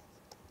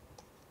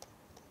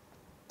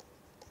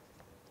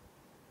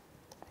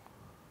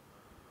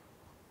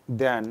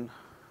than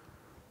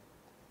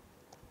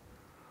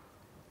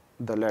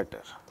the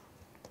latter,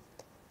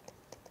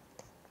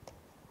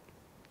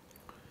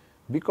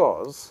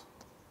 because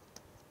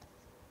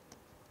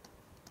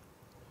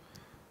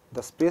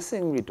the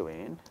spacing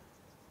between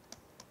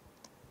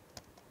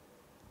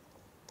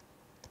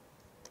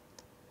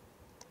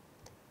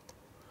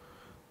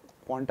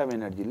quantum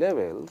energy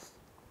levels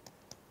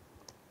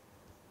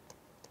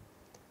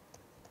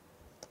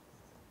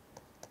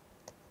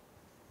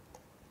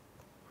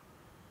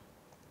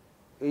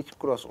h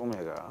cross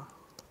omega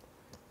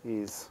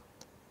is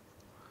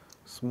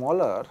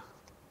smaller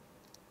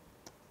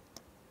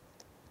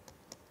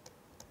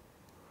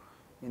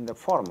in the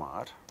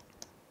former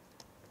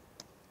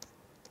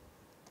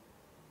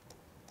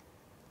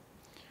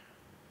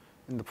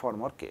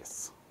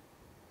case.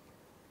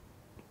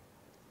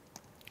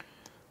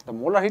 The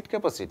molar heat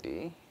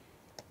capacity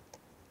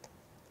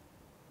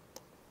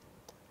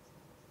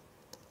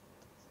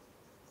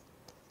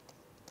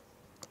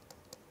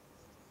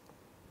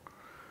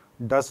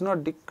does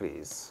not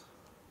decrease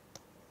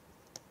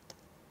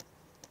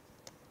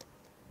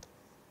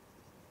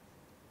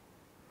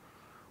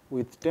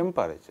with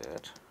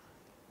temperature,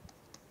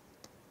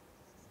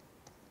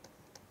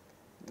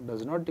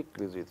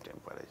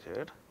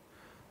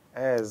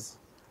 as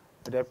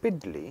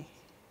rapidly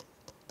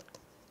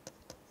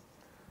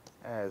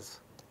as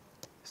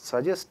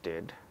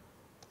suggested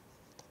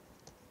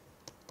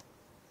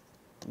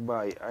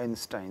by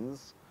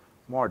Einstein's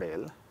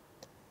model,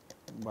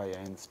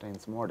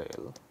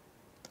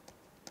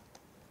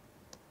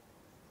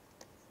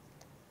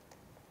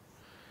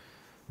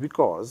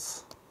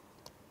 because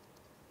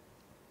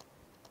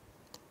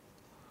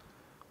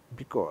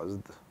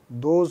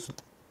those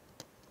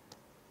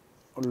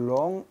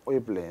long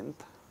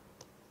wavelength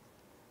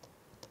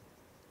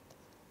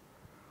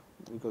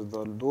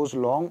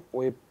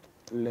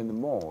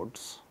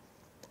modes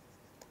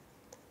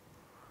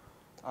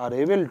are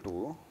able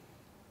to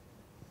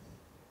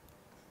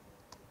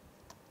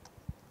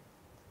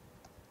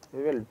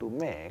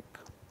make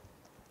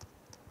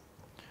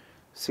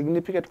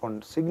significant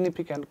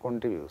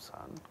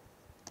contribution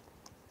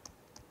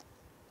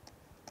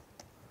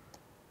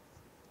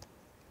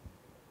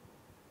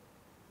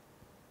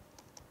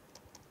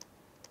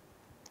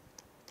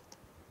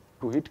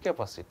to heat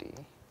capacity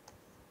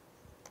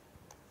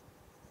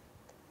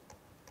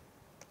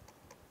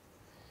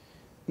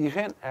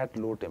even at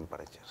low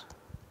temperature.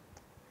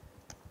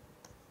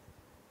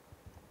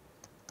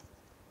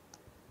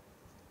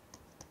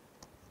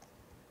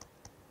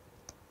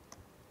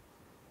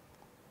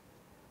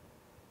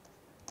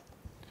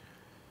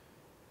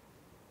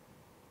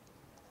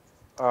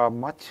 A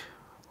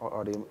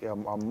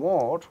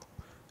more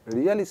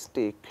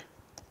realistic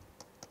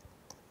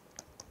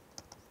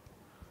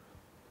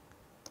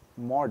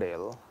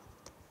model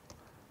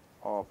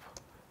of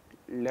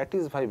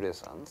lattice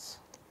vibrations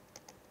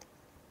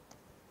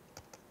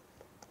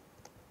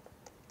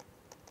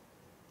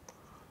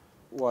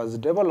was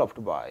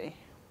developed by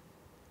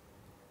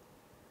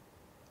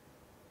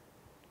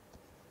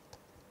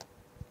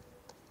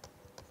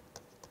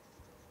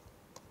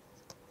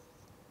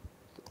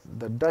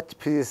the Dutch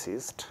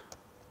physicist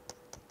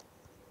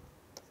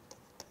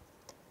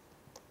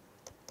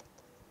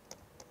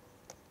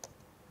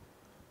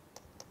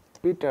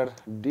Peter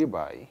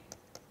Debye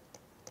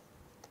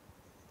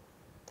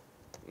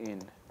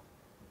in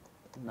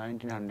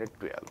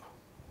 1912.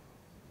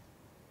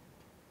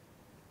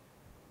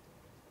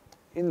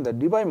 In the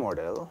Debye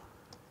model,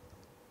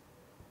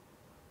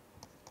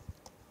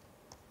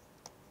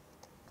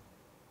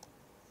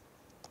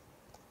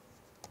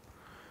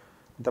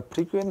 the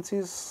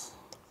frequencies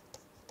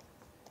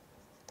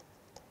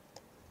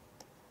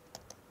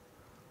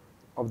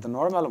of the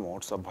normal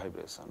modes of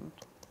vibration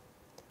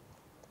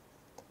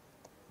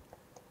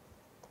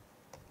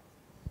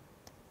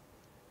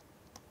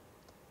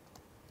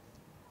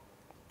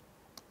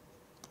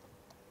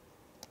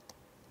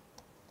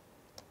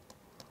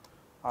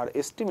are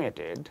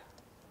estimated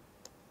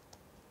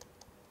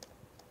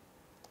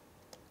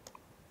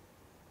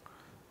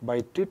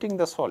by treating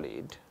the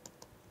solid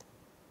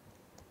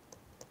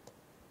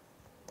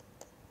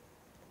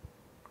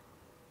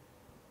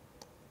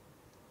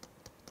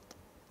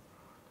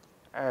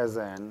as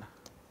an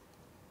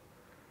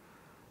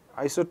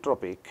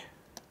isotropic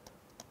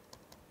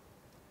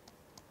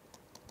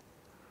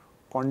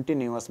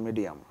continuous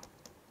medium.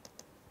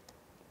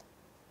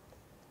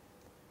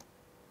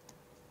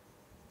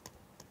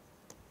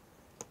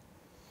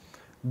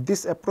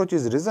 This approach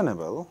is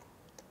reasonable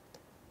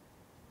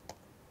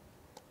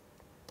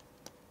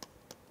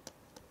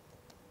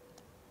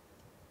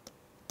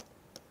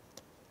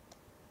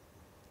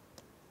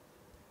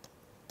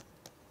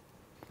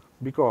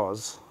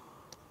because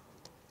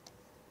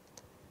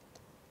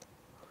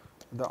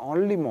the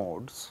only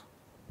modes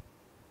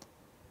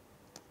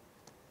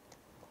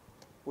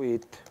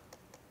with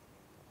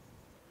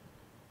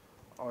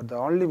or the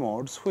only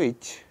modes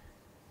which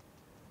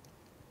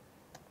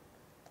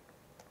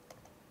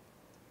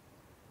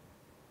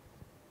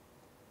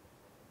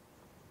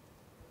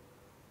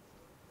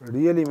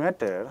really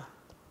matter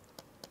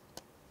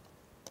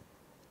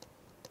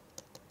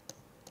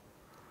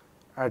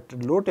at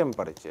low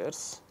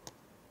temperatures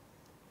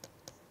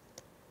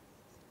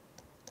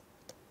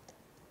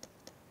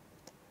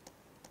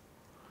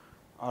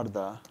are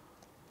the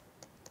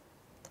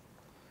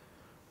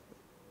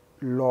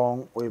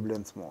long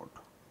wavelength mode.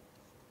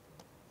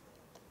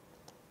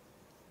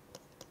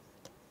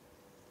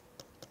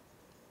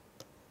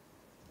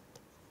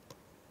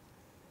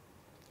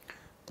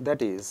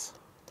 That is,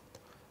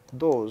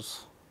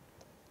 those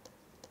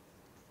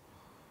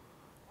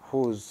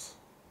whose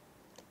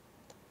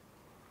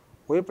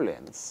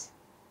wavelengths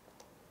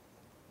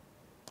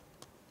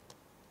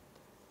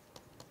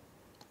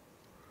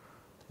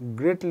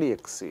greatly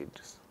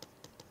exceeds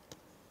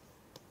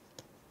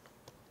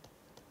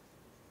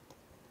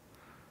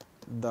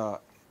the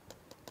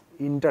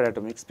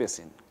interatomic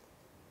spacing.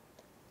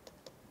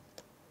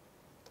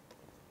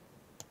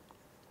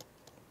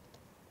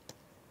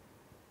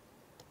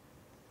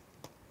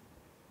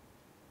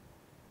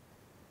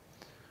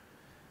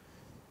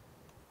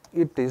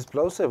 It is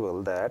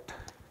plausible that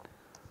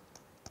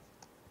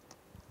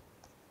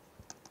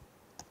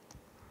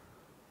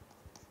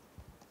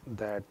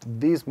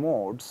these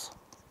modes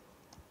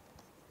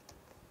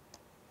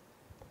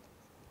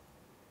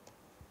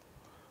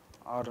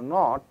are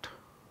not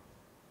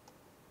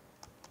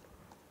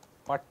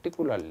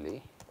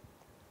particularly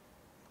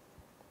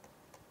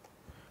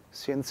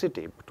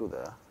sensitive to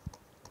the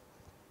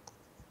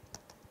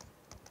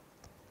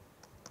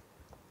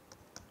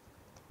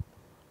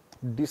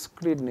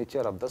discrete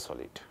nature of the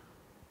solid.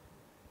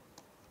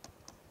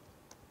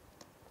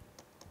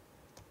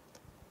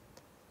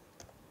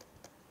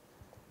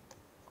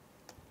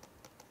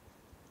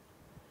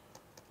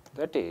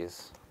 That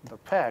is, the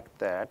fact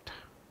that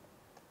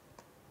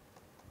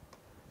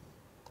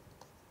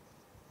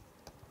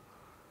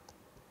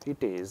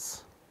it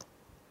is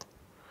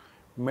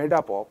made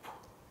up of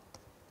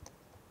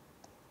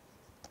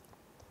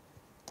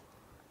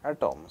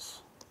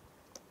atoms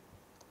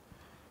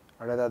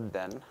rather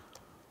than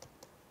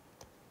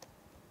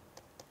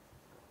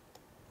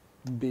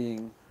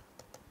being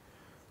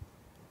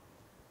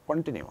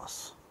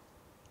continuous.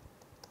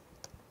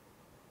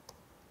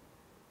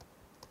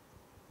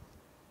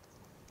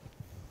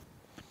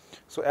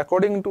 So,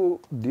 according to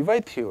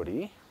Debye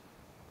theory,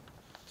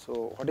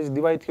 so what is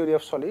Debye theory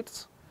of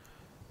solids?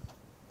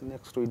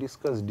 Next we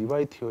discuss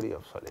Debye theory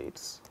of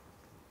solids.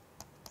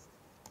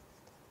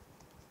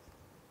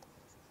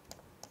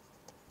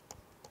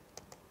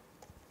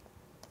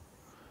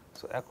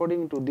 So,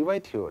 according to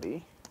Debye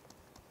theory,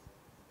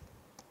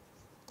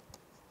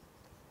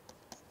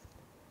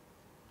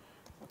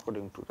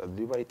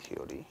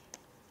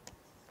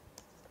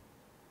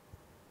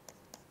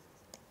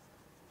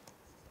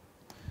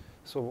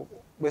 so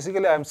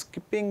basically I am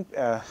skipping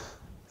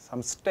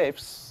some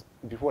steps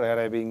before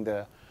arriving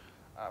the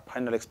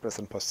final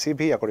expression for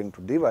CV according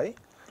to Debye.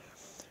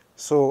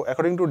 So,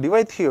 according to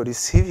Debye theory,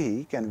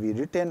 CV can be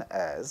written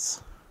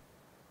as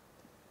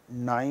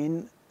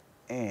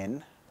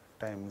 9n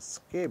times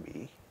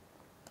Kb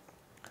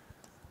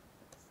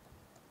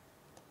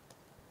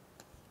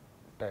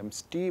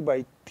times T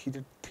by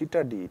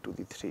theta d to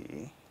the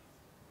 3,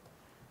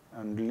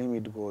 and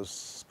limit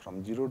goes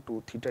from 0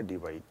 to theta d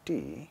by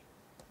t,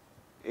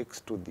 x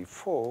to the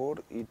 4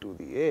 e to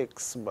the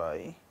x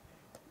by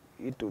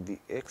e to the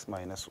x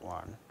minus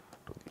 1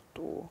 to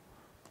 2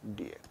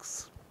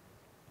 dx.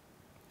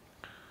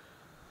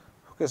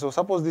 Okay, so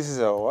suppose this is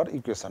our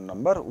equation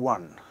number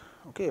 1,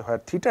 okay, where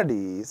theta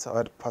d is,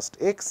 where first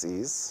x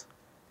is,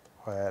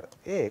 where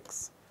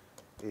x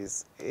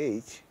is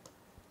h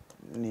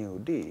nu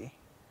d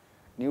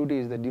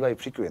is the dy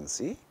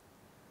frequency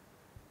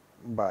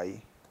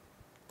by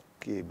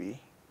kb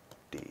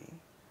t,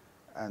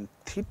 and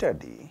theta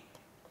d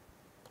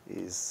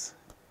is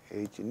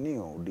h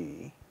nu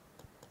d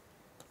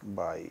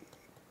by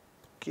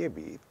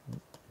kb.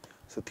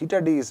 So,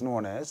 theta d is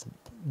known as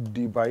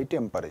d by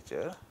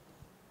temperature,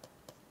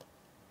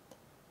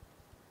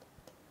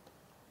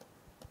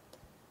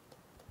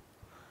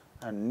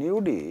 and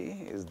nu d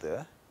is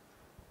the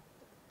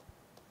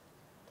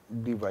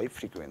d by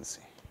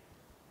frequency.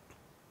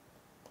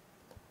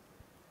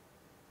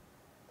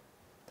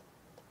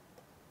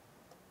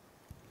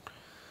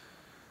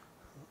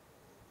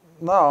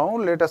 Now,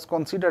 let us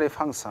consider a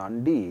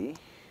function d.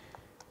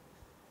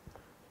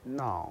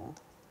 Now,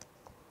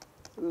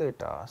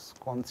 let us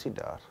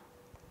consider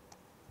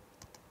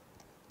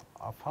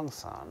a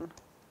function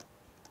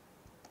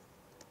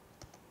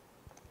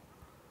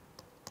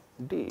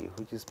d,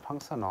 which is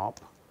function of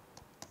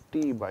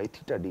t by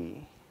theta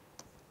d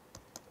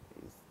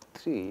is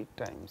 3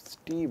 times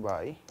t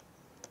by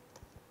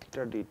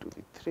theta d to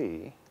the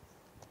 3,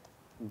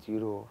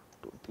 0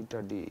 to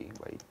theta d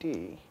by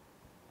t,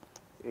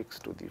 x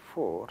to the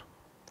 4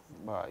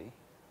 by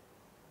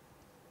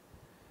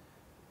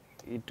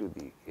e to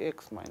the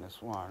x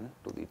minus 1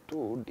 to the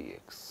 2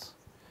 dx,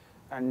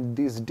 and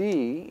this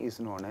d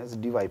is known as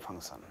dy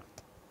function.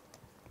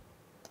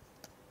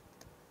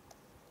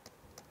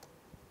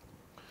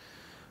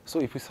 So,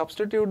 if we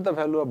substitute the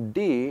value of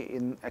d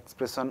in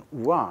expression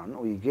 1,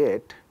 we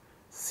get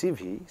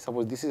Cv.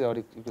 Suppose this is our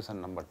equation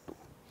number 2.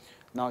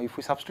 Now, if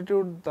we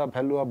substitute the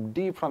value of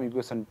d from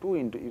equation 2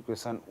 into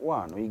equation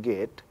 1, we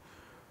get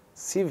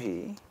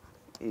Cv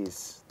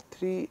is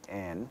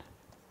 3n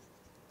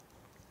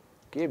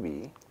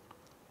kb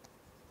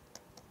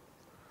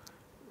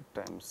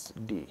times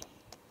d,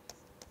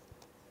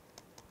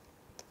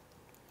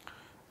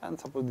 and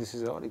suppose this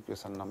is our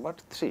equation number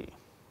 3,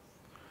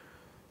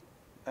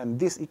 and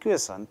this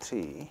equation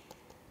 3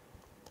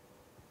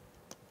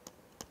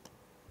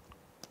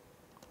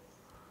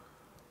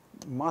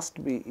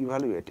 must be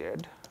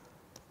evaluated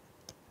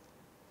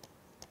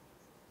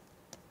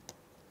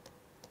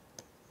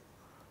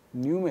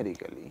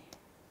numerically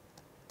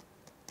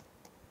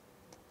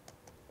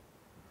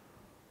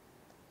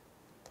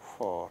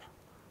for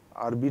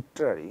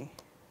arbitrary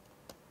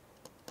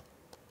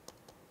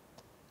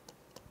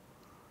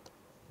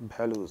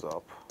values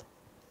of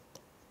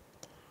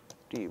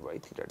t by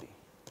theta d.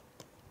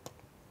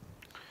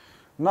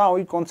 Now,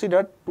 we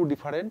consider two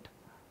different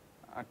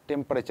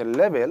temperature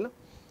level.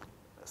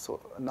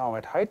 So, now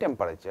at high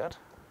temperature,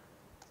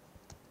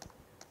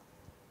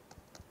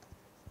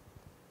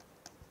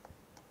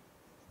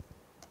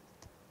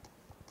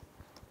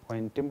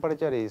 when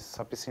temperature is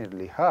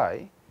sufficiently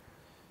high,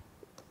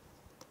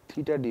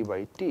 theta d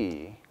by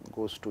t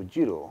goes to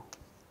 0,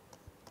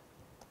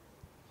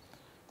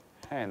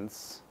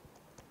 hence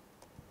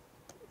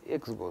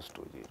x goes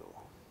to 0.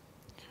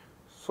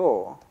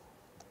 So,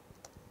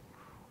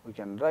 we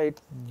can write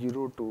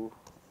 0 to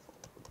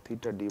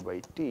theta d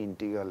by t,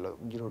 integral of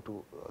 0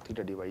 to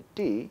theta d by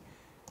t,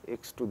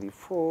 x to the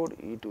 4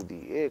 e to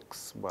the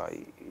x by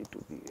e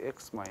to the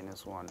x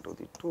minus 1 to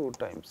the 2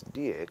 times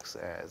dx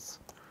as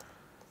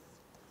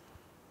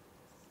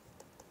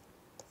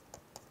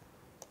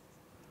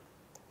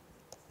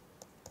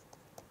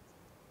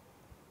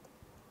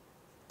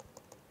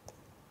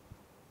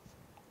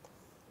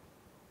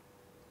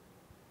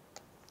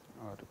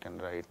or you can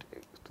write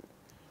x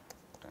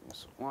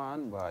times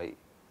 1 by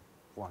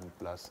 1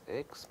 plus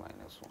x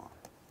minus 1,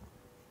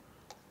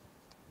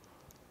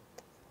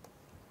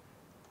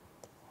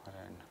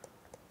 and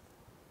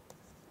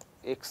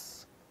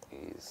x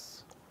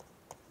is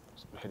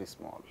very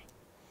small.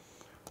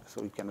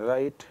 So, we can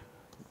write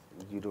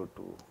 0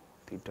 to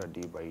theta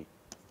d by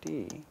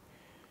t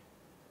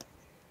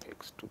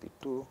x to the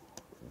 2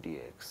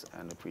 dx,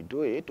 and if we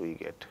do it, we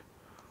get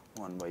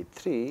 1 by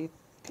 3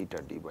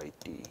 theta d by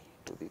t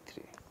to the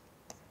 3.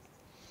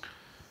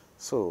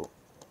 So,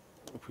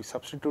 if we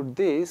substitute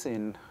this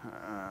in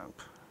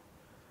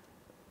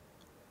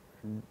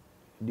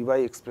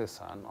dy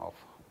expression of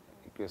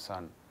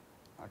equation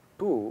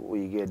 2,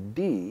 we get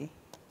d,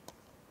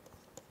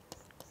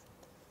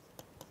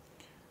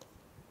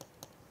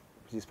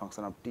 which is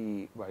function of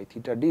t by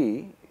theta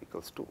d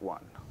equals to 1.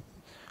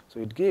 So,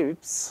 it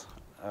gives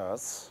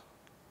us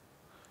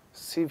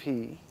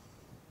Cv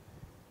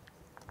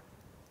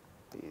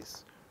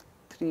is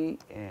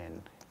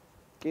 3n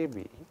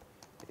kb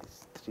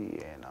is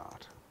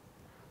 3nr,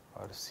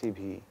 or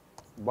Cv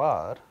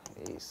bar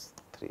is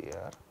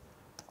 3r,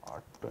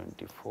 or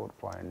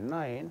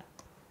 24.9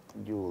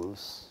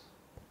 joules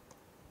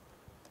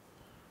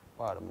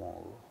per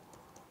mole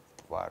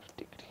per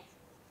degree.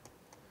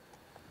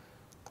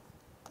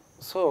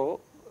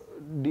 So,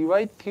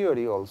 dy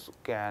theory also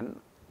can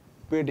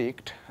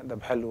predict the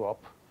value of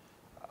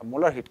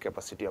molar heat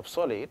capacity of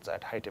solids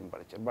at high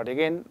temperature. But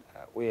again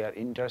we are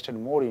interested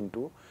more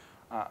into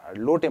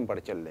low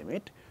temperature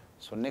limit.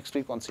 So, next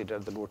we consider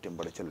the low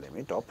temperature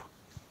limit of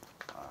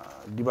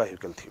Debye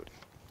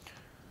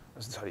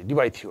theory,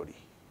 Debye theory.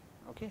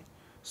 Okay.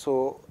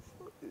 So,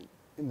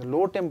 in the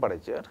low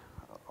temperature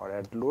or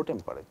at low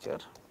temperature,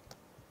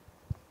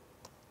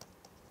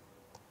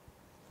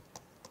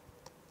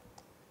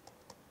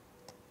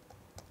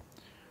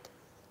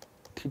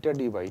 theta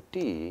d by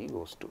t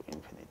goes to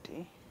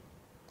infinity.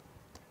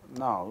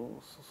 Now,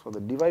 so the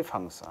Debye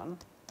function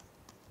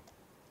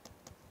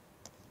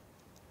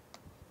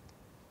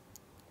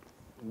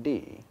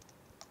d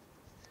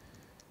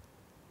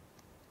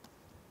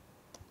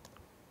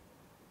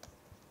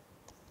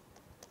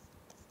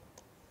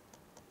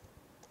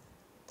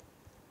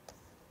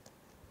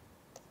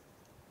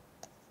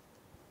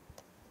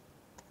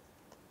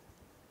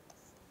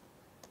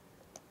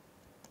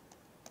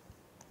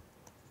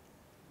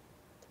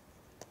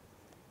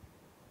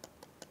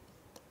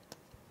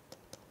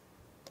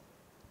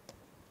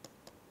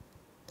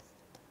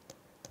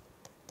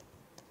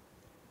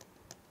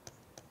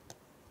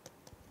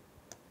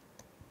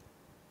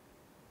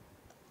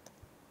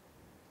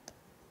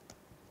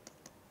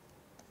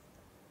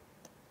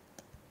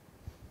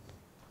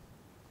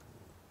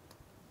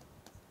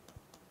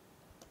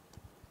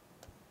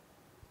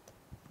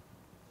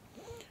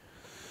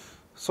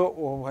So,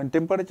 when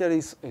temperature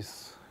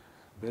is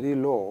very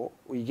low,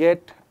 we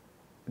get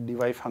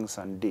Debye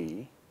function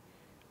d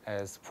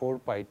as 4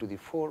 pi to the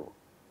 4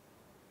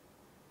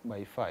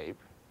 by 5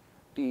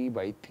 t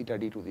by theta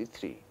d to the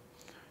 3.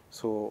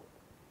 So,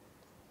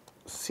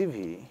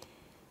 Cv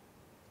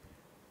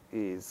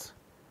is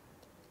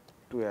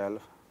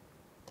 12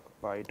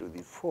 pi to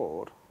the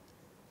 4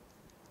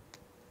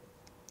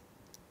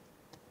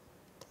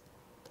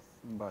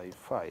 by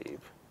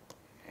 5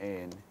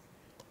 n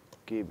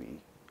kb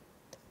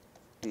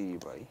t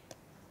by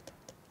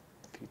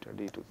theta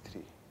d to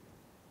 3.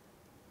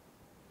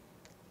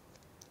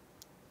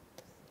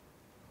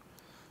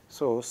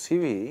 So,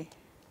 Cv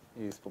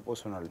is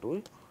proportional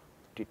to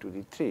t to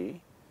the 3.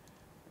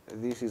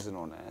 This is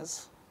known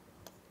as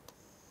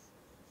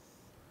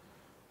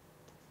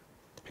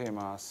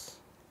famous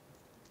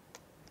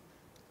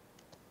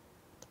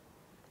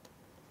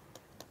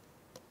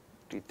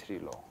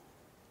T3 law.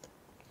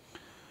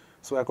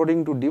 So,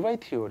 according to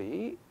Debye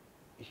theory,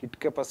 heat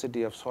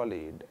capacity of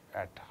solid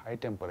at high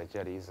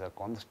temperature is a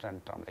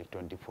constant term like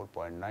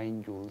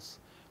 24.9 joules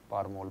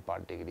per mole per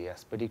degree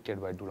as predicted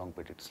by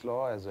Dulong-Petit's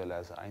law as well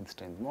as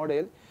Einstein's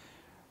model,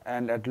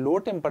 and at low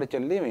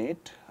temperature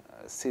limit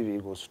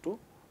Cv goes to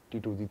T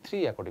to the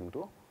 3 according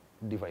to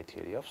Debye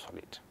theory of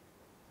solid.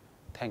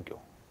 Thank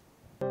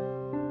you.